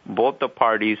engagement both the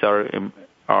parties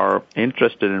are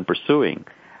interested in pursuing.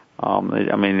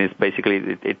 It's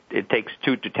basically, it takes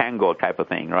two to tango type of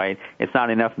thing, right? It's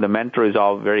not enough the mentor is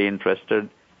all very interested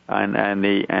and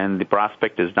the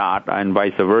prospect is not, and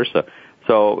vice versa.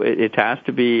 So it has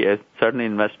to be a certain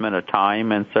investment of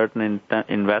time and certain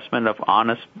investment of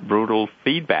honest, brutal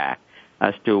feedback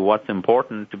as to what's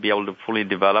important to be able to fully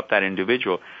develop that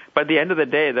individual. But at the end of the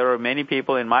day, there are many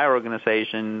people in my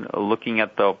organization looking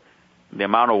at the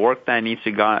amount of work that needs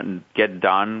to get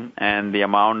done and the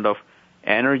amount of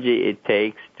energy it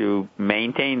takes to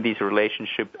maintain these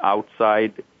relationships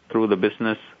outside through the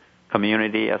business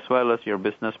community as well as your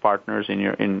business partners in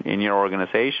your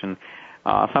organization.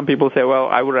 Some people say, well,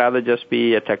 I would rather just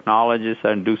be a technologist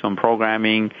and do some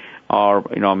programming or,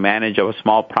 manage a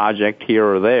small project here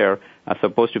or there as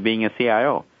opposed to being a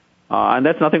CIO. And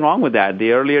there's nothing wrong with that.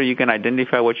 The earlier you can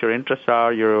identify what your interests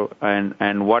are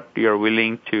and what you're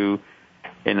willing to,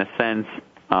 in a sense,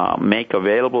 make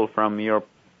available from your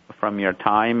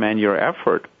time and your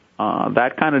effort,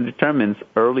 that kind of determines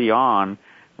early on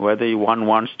whether one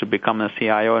wants to become a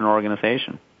CIO in an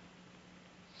organization.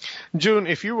 June,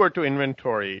 if you were to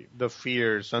inventory the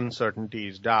fears,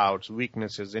 uncertainties, doubts,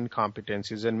 weaknesses,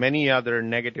 incompetencies, and many other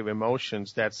negative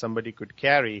emotions that somebody could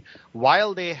carry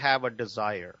while they have a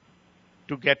desire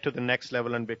to get to the next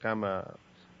level and become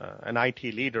an IT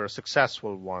leader, a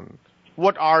successful one,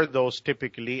 what are those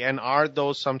typically, and are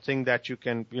those something that you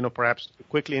can, perhaps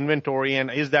quickly inventory, and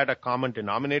is that a common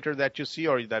denominator that you see,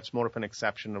 or that's more of an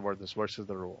exception versus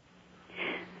the rule?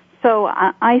 So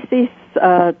I see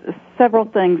several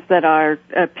things that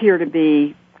appear to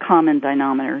be common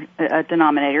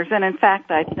denominators, and in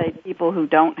fact, I'd say people who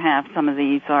don't have some of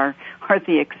these are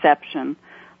the exception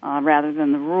rather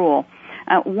than the rule.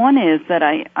 One is that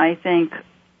I think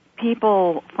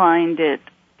people find it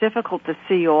difficult to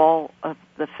see all of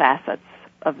the facets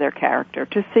of their character,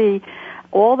 to see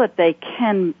all that they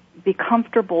can be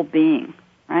comfortable being,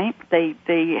 right?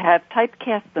 They have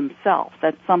typecast themselves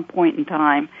at some point in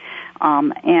time,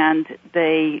 and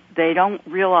they don't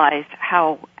realize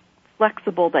how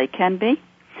flexible they can be,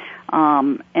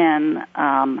 and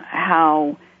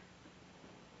how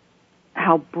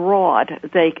broad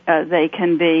they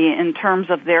can be in terms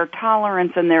of their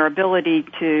tolerance and their ability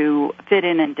to fit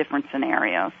in different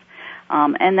scenarios.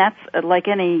 And that's like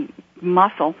any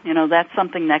muscle, that's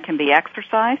something that can be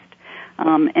exercised,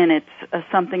 and it's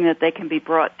something that they can be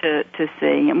brought to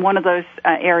see. And one of those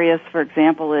areas, for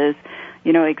example, is,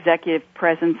 executive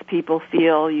presence. People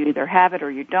feel you either have it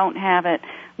or you don't have it,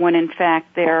 when in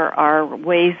fact there are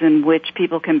ways in which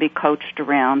people can be coached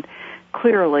around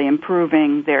clearly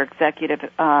improving their executive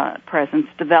presence,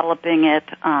 developing it,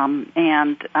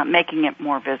 and making it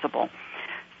more visible.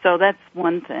 So that's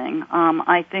one thing.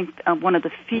 I think one of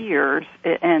the fears,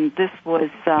 and this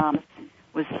was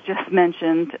just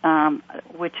mentioned,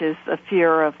 which is a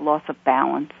fear of loss of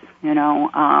balance.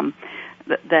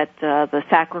 That the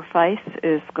sacrifice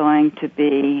is going to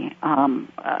be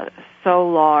so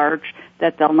large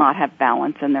that they'll not have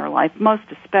balance in their life. Most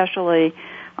especially,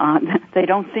 they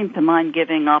don't seem to mind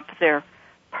giving up their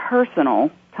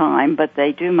personal time, but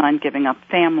they do mind giving up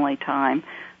family time.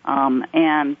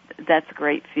 And that's a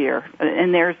great fear.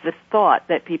 And there's this thought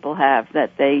that people have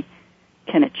that they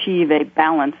can achieve a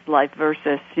balanced life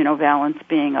versus, balance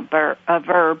being a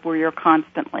verb where you're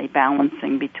constantly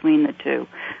balancing between the two,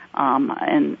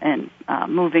 and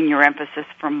moving your emphasis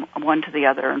from one to the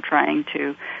other and trying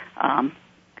to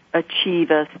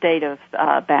achieve a state of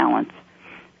balance.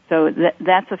 So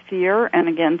that's a fear, and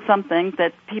again, something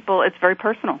that it's very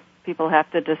personal. People have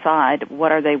to decide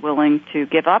what are they willing to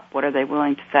give up, what are they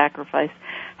willing to sacrifice,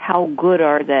 how good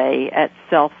are they at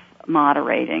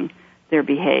self-moderating their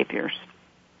behaviors.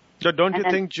 So don't you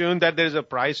think, June, that there's a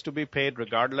price to be paid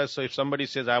regardless? So if somebody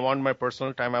says, I want my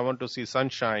personal time, I want to see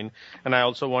sunshine, and I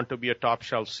also want to be a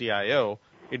top-shelf CIO,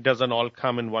 it doesn't all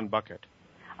come in one bucket.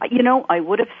 I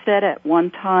would have said at one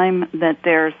time that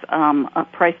there's a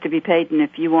price to be paid, and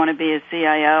if you want to be a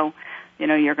CIO,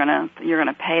 you're gonna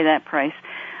pay that price.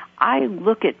 I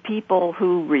look at people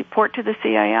who report to the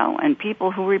CIO and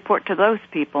people who report to those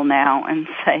people now and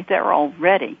say they're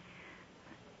already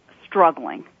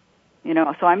struggling.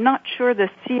 So I'm not sure the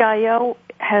CIO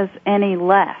has any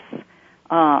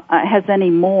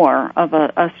more of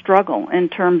a struggle in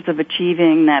terms of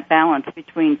achieving that balance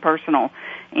between personal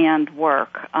and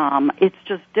work. It's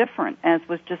just different, as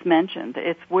was just mentioned.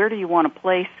 It's where do you want to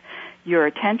place your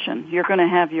attention? You're going to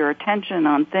have your attention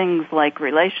on things like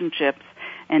relationships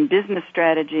and business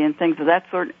strategy and things of that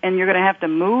sort, and you're going to have to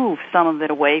move some of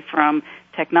it away from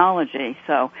technology.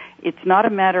 So it's not a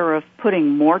matter of putting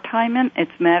more time in,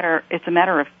 it's a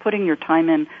matter of putting your time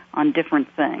in on different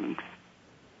things.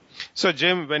 So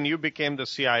Jim, when you became the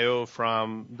CIO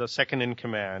from the second in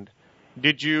command,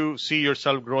 did you see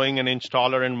yourself growing an inch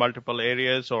taller in multiple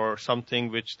areas, or something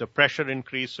which the pressure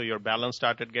increased so your balance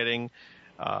started getting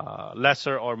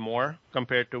lesser or more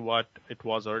compared to what it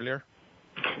was earlier?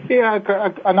 Yeah,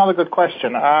 another good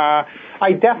question. I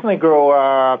definitely grew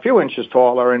a few inches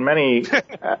taller in many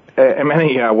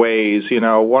ways.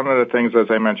 One of the things, as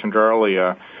I mentioned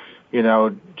earlier,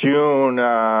 June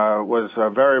was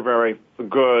very, very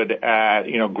good at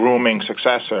grooming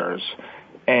successors,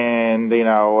 and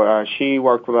she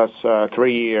worked with us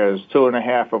 3 years,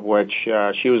 2.5 of which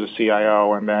she was a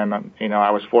CIO, and then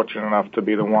I was fortunate enough to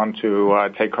be the one to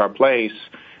take her place,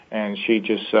 and she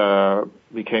just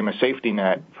became a safety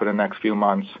net for the next few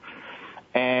months.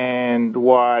 And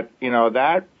those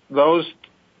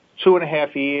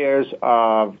 2.5 years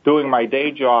of doing my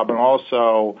day job and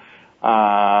also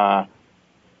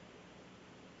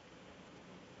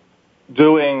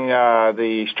doing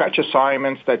the stretch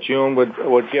assignments that June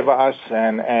would give us,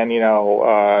 and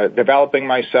developing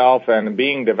myself and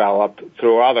being developed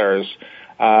through others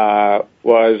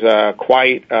was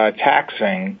quite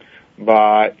taxing.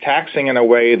 But taxing in a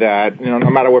way that, no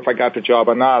matter if I got the job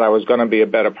or not, I was going to be a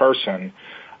better person.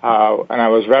 And I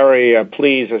was very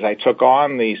pleased as I took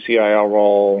on the CIO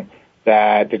role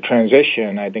that the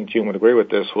transition, I think June would agree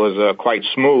with this, was quite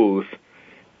smooth.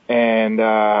 And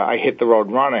I hit the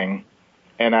road running.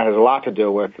 And that has a lot to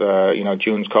do with,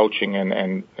 June's coaching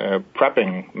and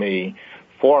prepping me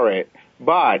for it.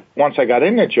 But once I got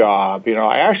in the job,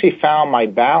 I actually found my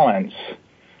balance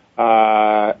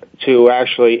to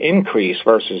actually increase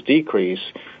versus decrease,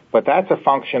 but that's a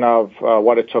function of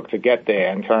what it took to get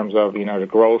there in terms of, the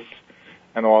growth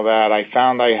and all that. I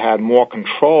found I had more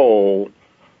control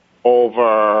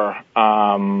over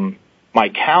my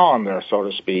calendar, so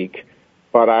to speak,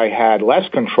 but I had less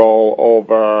control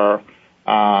over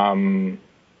my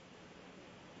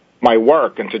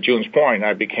work. And to June's point,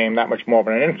 I became that much more of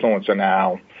an influencer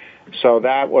now. So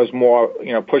that was more,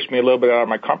 pushed me a little bit out of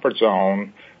my comfort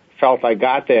zone. Felt I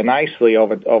got there nicely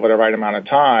over the right amount of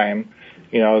time.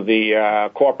 The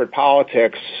corporate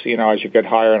politics, as you get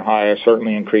higher and higher,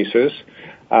 certainly increases.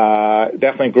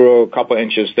 Definitely grew a couple of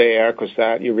inches there because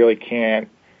that you really can't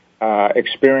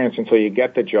experience until you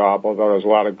get the job, although there's a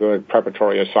lot of good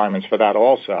preparatory assignments for that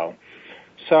also.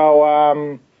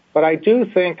 So, but I do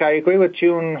think I agree with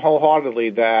June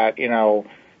wholeheartedly that,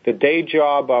 the day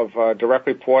job of direct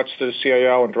reports to the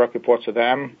CIO and direct reports to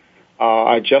them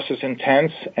are just as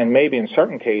intense and maybe in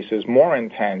certain cases more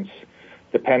intense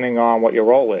depending on what your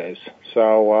role is.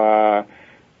 So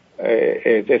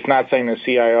it's not saying the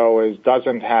CIO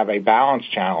doesn't have a balance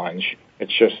challenge.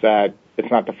 It's just that it's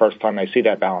not the first time they see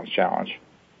that balance challenge.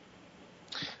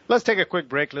 Let's take a quick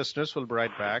break, listeners. We'll be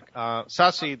right back.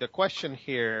 Sasi, the question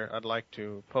here I'd like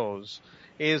to pose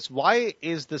is, why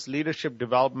is this leadership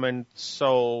development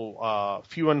so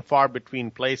few and far between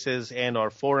places and or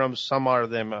forums? Some of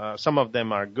them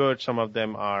are good, some of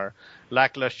them are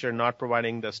lackluster, not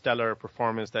providing the stellar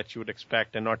performance that you would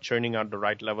expect and not churning out the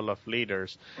right level of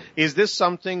leaders. Is this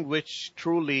something which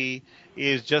truly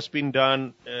is just being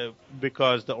done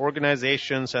because the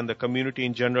organizations and the community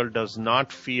in general does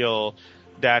not feel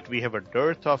that we have a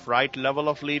dearth of right level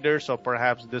of leaders, or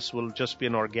perhaps this will just be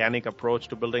an organic approach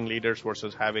to building leaders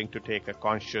versus having to take a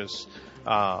conscious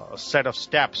set of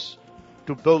steps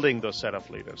to building those set of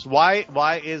leaders?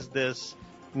 Why is this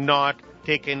not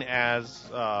taken as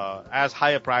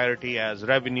high a priority as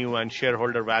revenue and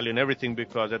shareholder value and everything?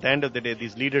 Because at the end of the day,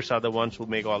 these leaders are the ones who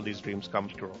make all these dreams come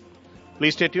true.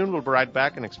 Please stay tuned. We'll be right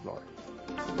back and explore.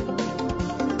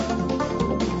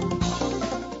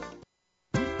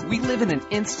 We live in an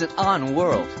instant-on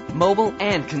world, mobile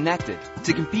and connected.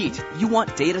 To compete, you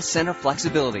want data center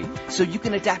flexibility, so you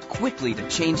can adapt quickly to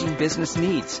changing business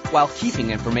needs while keeping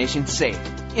information safe.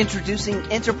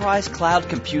 Introducing Enterprise Cloud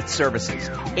Compute Services,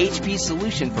 HP's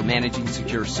solution for managing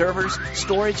secure servers,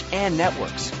 storage, and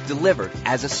networks, delivered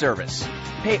as a service.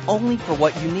 Pay only for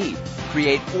what you need.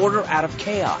 Create order out of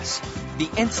chaos. The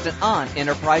instant-on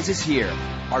enterprise is here.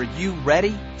 Are you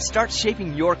ready? Start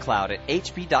shaping your cloud at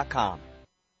hp.com.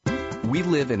 We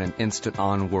live in an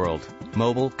instant-on world,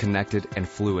 mobile, connected, and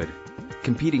fluid.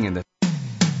 Competing in the...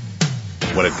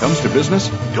 When it comes to business,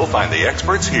 you'll find the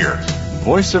experts here.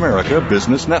 Voice America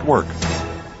Business Network.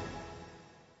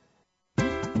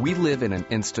 We live in an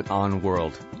instant-on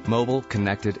world, mobile,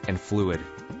 connected, and fluid.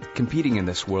 Competing in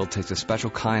this world takes a special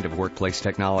kind of workplace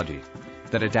technology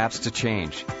that adapts to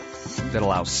change, that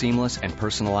allows seamless and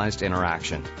personalized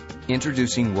interaction.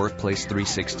 Introducing Workplace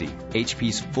 360,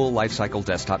 HP's full lifecycle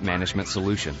desktop management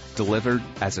solution, delivered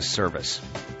as a service.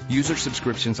 User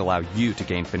subscriptions allow you to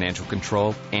gain financial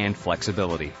control and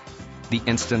flexibility. The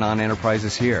instant-on enterprise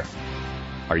is here.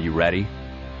 Are you ready?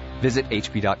 Visit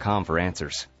hp.com for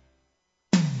answers.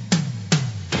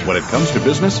 When it comes to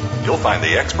business, you'll find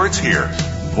the experts here.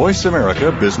 Voice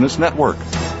America Business Network.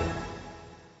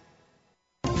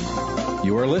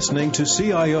 You are listening to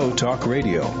CIO Talk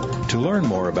Radio. To learn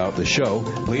more about the show,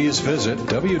 please visit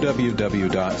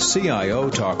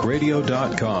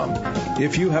www.ciotalkradio.com.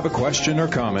 If you have a question or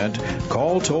comment,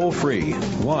 call toll-free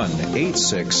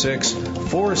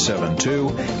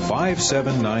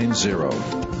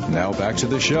 1-866-472-5790. Now back to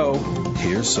the show.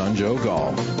 Here's Sanjog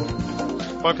Gall.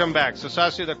 Welcome back. So,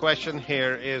 Sasi, the question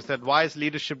here is that why is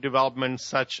leadership development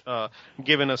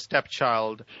given a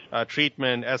stepchild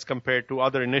treatment as compared to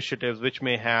other initiatives which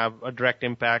may have a direct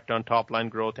impact on top-line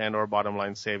growth and or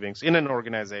bottom-line savings in an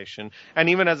organization?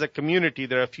 And even as a community,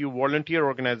 there are a few volunteer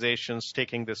organizations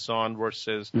taking this on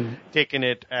versus taking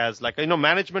it as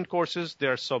management courses,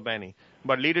 there are so many.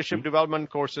 But leadership development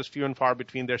courses, few and far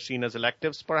between, they're seen as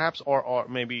electives perhaps, or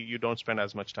maybe you don't spend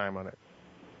as much time on it.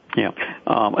 Yeah,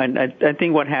 and I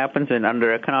think what happens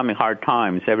under economic hard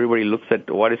times, everybody looks at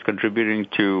what is contributing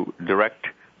to direct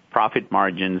profit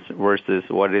margins versus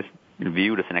what is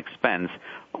viewed as an expense.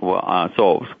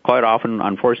 So quite often,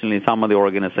 unfortunately, some of the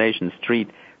organizations treat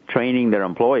training their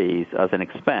employees as an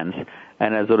expense,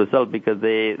 and as a result, because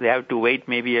they have to wait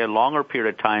maybe a longer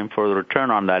period of time for the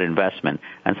return on that investment,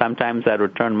 and sometimes that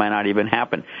return might not even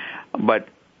happen. But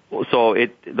so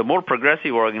the more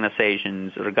progressive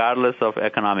organizations, regardless of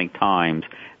economic times,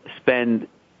 spend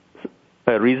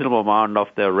a reasonable amount of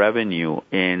their revenue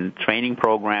in training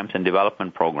programs and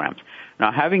development programs.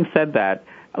 Now, having said that,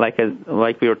 like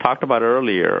we were talked about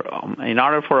earlier, in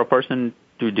order for a person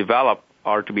to develop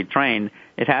or to be trained,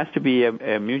 it has to be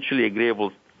a mutually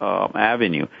agreeable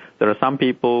avenue. There are some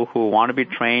people who want to be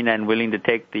trained and willing to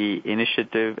take the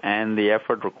initiative and the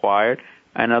effort required,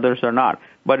 and others are not.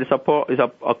 But it's up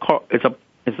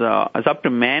to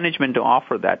management to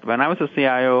offer that. When I was a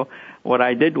CIO, what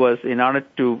I did was, in order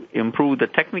to improve the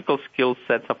technical skill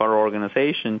sets of our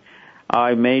organization,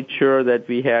 I made sure that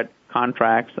we had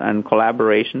contracts and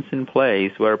collaborations in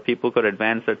place where people could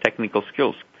advance their technical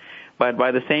skills. But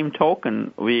by the same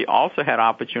token, we also had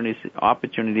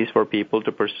opportunities for people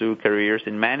to pursue careers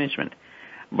in management.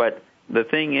 But the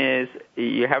thing is,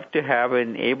 you have to have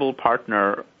an able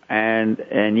partner and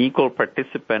an equal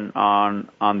participant on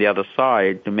the other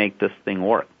side to make this thing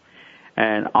work.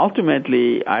 And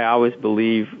ultimately, I always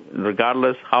believe,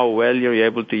 regardless how well you're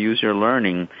able to use your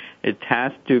learning, it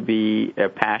has to be a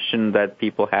passion that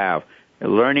people have.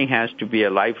 Learning has to be a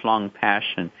lifelong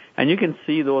passion. And you can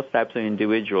see those types of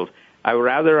individuals. I would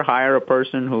rather hire a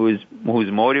person who's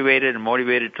motivated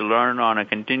to learn on a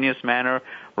continuous manner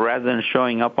rather than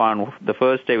showing up on the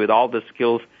first day with all the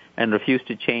skills and refuse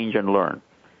to change and learn.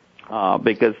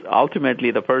 Because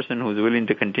ultimately the person who's willing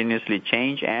to continuously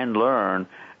change and learn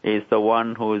is the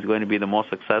one who is going to be the most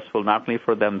successful, not only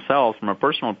for themselves from a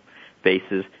personal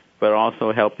basis, but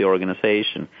also help the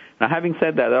organization. Now, having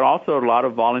said that, there are also a lot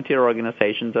of volunteer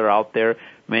organizations that are out there,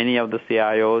 many of the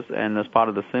CIOs, and as part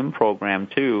of the SIM program,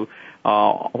 too,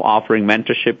 offering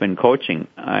mentorship and coaching.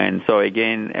 And so,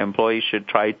 again, employees should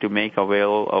try to make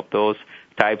avail of those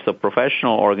types of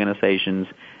professional organizations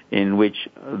in which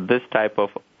this type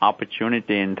of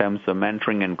opportunity in terms of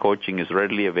mentoring and coaching is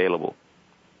readily available.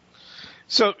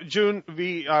 So, June,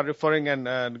 we are referring,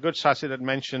 and good Sasi that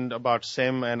mentioned about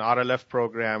SIM and RLF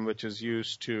program, which is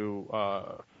used to,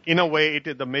 in a way,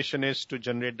 the mission is to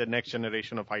generate the next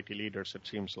generation of IT leaders, it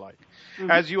seems like.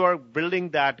 Mm-hmm. As you are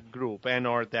building that group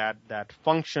or that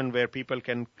function where people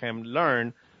can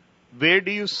learn, where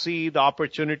do you see the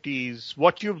opportunities?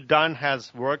 What you've done has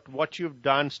worked. What you've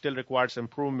done still requires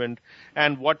improvement.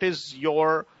 And what is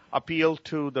your appeal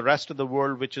to the rest of the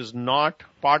world, which is not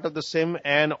part of the SIM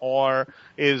or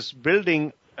is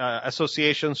building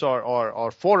associations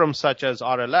or forums such as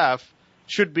RLF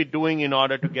should be doing in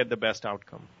order to get the best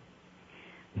outcome?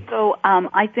 So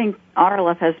I think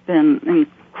RLF has been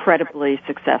incredibly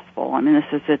successful. I mean,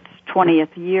 this is its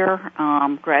 20th year,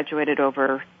 graduated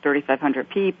over 3,500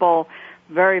 people,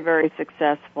 very, very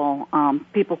successful.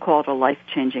 People call it a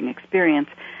life-changing experience.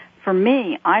 For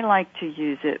me, I like to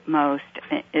use it most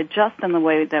just in the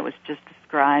way that was just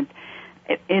described.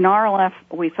 In RLF,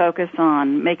 we focus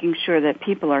on making sure that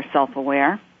people are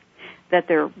self-aware, that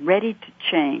they're ready to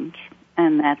change,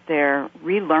 and that they're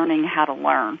relearning how to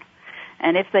learn.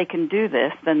 And if they can do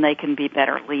this, then they can be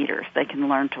better leaders. They can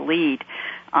learn to lead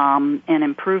and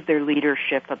improve their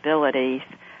leadership abilities.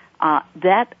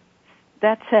 That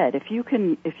said, if you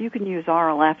can use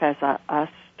RLF as a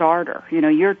starter,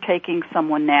 you're taking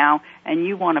someone now and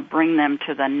you want to bring them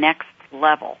to the next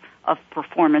level of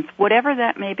performance, whatever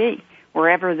that may be,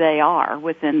 wherever they are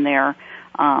within their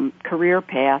career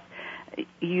path,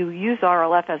 you use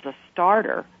RLF as a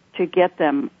starter to get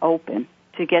them open,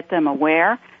 to get them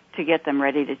aware, to get them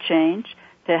ready to change,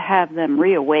 to have them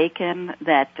reawaken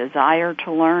that desire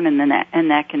to learn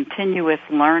and that continuous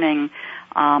learning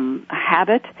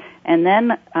habit, and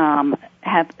then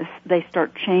they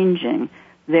start changing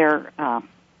their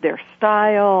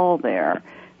style, their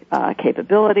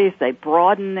capabilities. They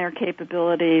broaden their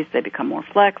capabilities. They become more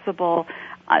flexible.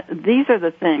 These are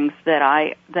the things that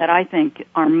I think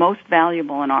are most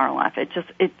valuable in RLF.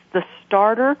 It's the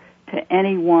starter to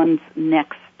anyone's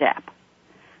next step.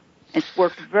 It's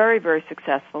worked very, very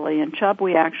successfully. In Chubb,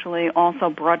 we actually also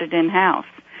brought it in-house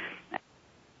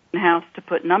to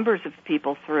put numbers of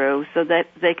people through so that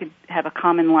they could have a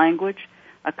common language,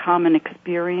 a common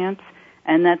experience,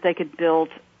 and that they could build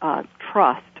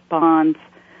trust, bonds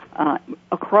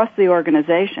across the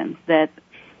organization that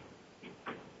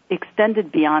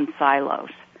extended beyond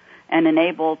silos and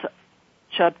enabled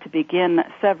Chubb to begin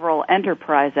several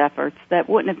enterprise efforts that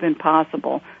wouldn't have been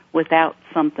possible without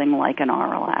something like an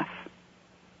RLF.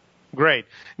 Great.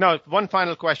 Now, one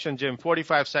final question, Jim,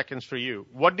 45 seconds for you.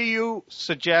 What do you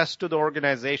suggest to the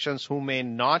organizations who may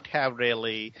not have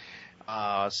really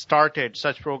started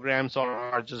such programs or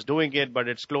are just doing it, but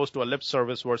it's close to a lip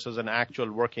service versus an actual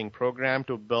working program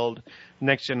to build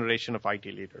next generation of IT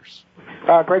leaders?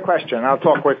 Great question. I'll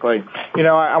talk quickly.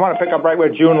 I want to pick up right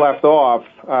where June left off.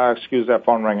 Excuse that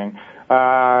phone ringing.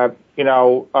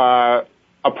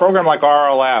 A program like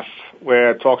RLF,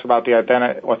 where it talks about the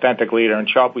authentic leader. In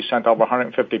Chubb, we sent over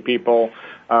 150 people.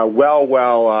 A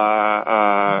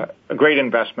great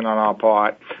investment on our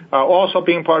part. Also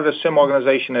being part of the SIM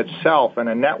organization itself and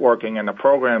the networking and the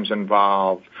programs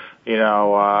involved.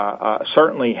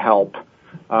 certainly help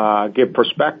give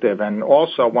perspective. And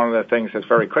also one of the things that's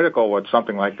very critical with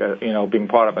something like being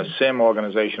part of a SIM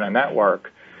organization and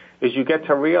network is you get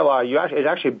to realize it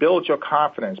actually builds your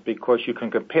confidence because you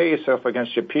can compare yourself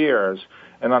against your peers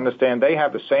and understand they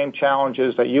have the same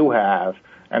challenges that you have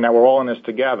and that we're all in this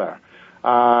together.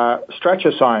 Stretch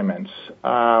assignments,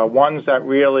 ones that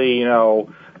really,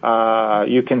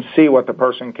 you can see what the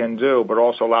person can do but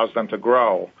also allows them to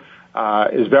grow,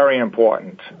 is very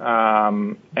important.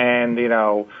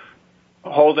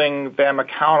 Holding them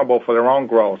accountable for their own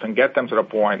growth and get them to the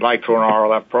point, like through an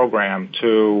RLF program,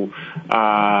 to,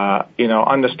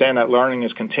 understand that learning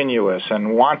is continuous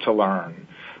and want to learn.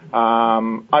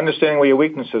 Understanding where your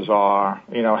weaknesses are,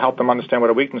 help them understand what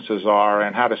their weaknesses are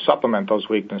and how to supplement those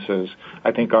weaknesses,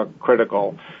 I think are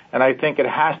critical. And I think it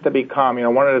has to become,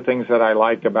 one of the things that I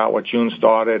like about what June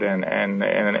started and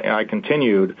I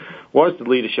continued was the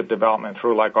leadership development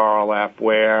through like RLF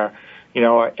where,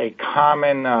 a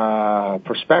common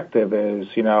perspective is,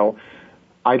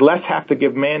 I less have to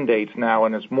give mandates now,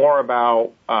 and it's more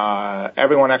about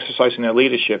everyone exercising their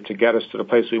leadership to get us to the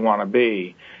place we want to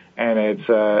be. And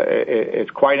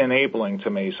it's quite enabling to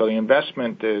me. So the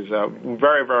investment is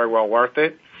very, very well worth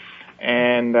it.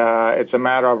 And it's a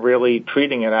matter of really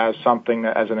treating it as something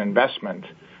as an investment,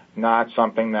 not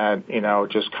something that,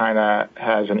 just kind of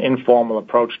has an informal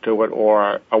approach to it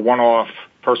or a one-off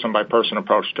person-by-person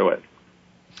approach to it.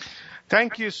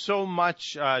 Thank you so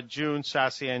much, June,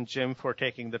 Sasi, and Jim, for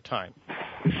taking the time.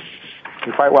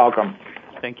 You're quite welcome.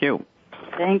 Thank you.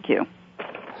 Thank you.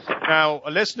 Now,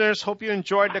 listeners, hope you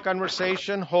enjoyed the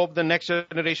conversation. Hope the next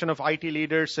generation of IT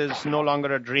leaders is no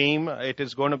longer a dream. It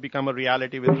is going to become a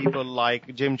reality with people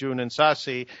like Jim, June, and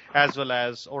Sasi, as well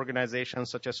as organizations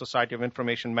such as Society of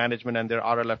Information Management and their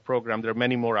RLF program. There are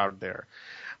many more out there.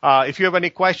 If you have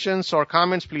any questions or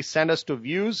comments, please send us to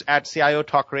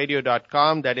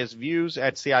views@ciotalkradio.com. That is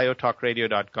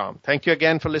views@ciotalkradio.com. Thank you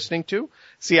again for listening to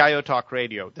CIO Talk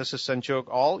Radio. This is Sanjog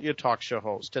Aul, your talk show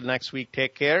host. Till next week,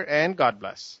 take care and God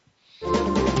bless.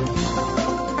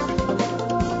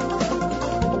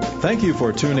 Thank you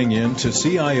for tuning in to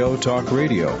CIO Talk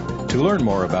Radio. To learn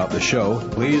more about the show,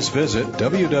 please visit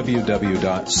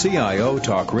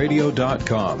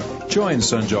www.ciotalkradio.com. Join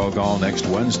Sanjog Aul next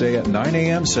Wednesday at 9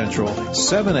 a.m. Central,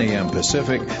 7 a.m.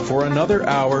 Pacific for another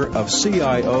hour of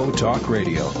CIO Talk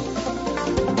Radio.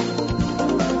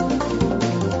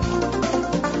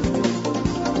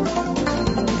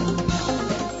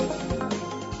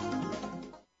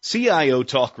 CIO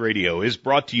Talk Radio is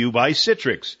brought to you by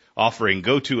Citrix, offering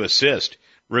GoToAssist,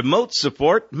 remote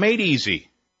support made easy.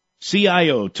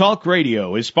 CIO Talk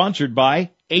Radio is sponsored by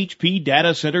HP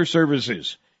Data Center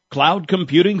Services, Cloud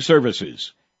Computing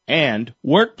Services, and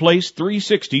Workplace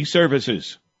 360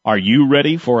 Services. Are you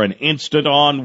ready for an instant-on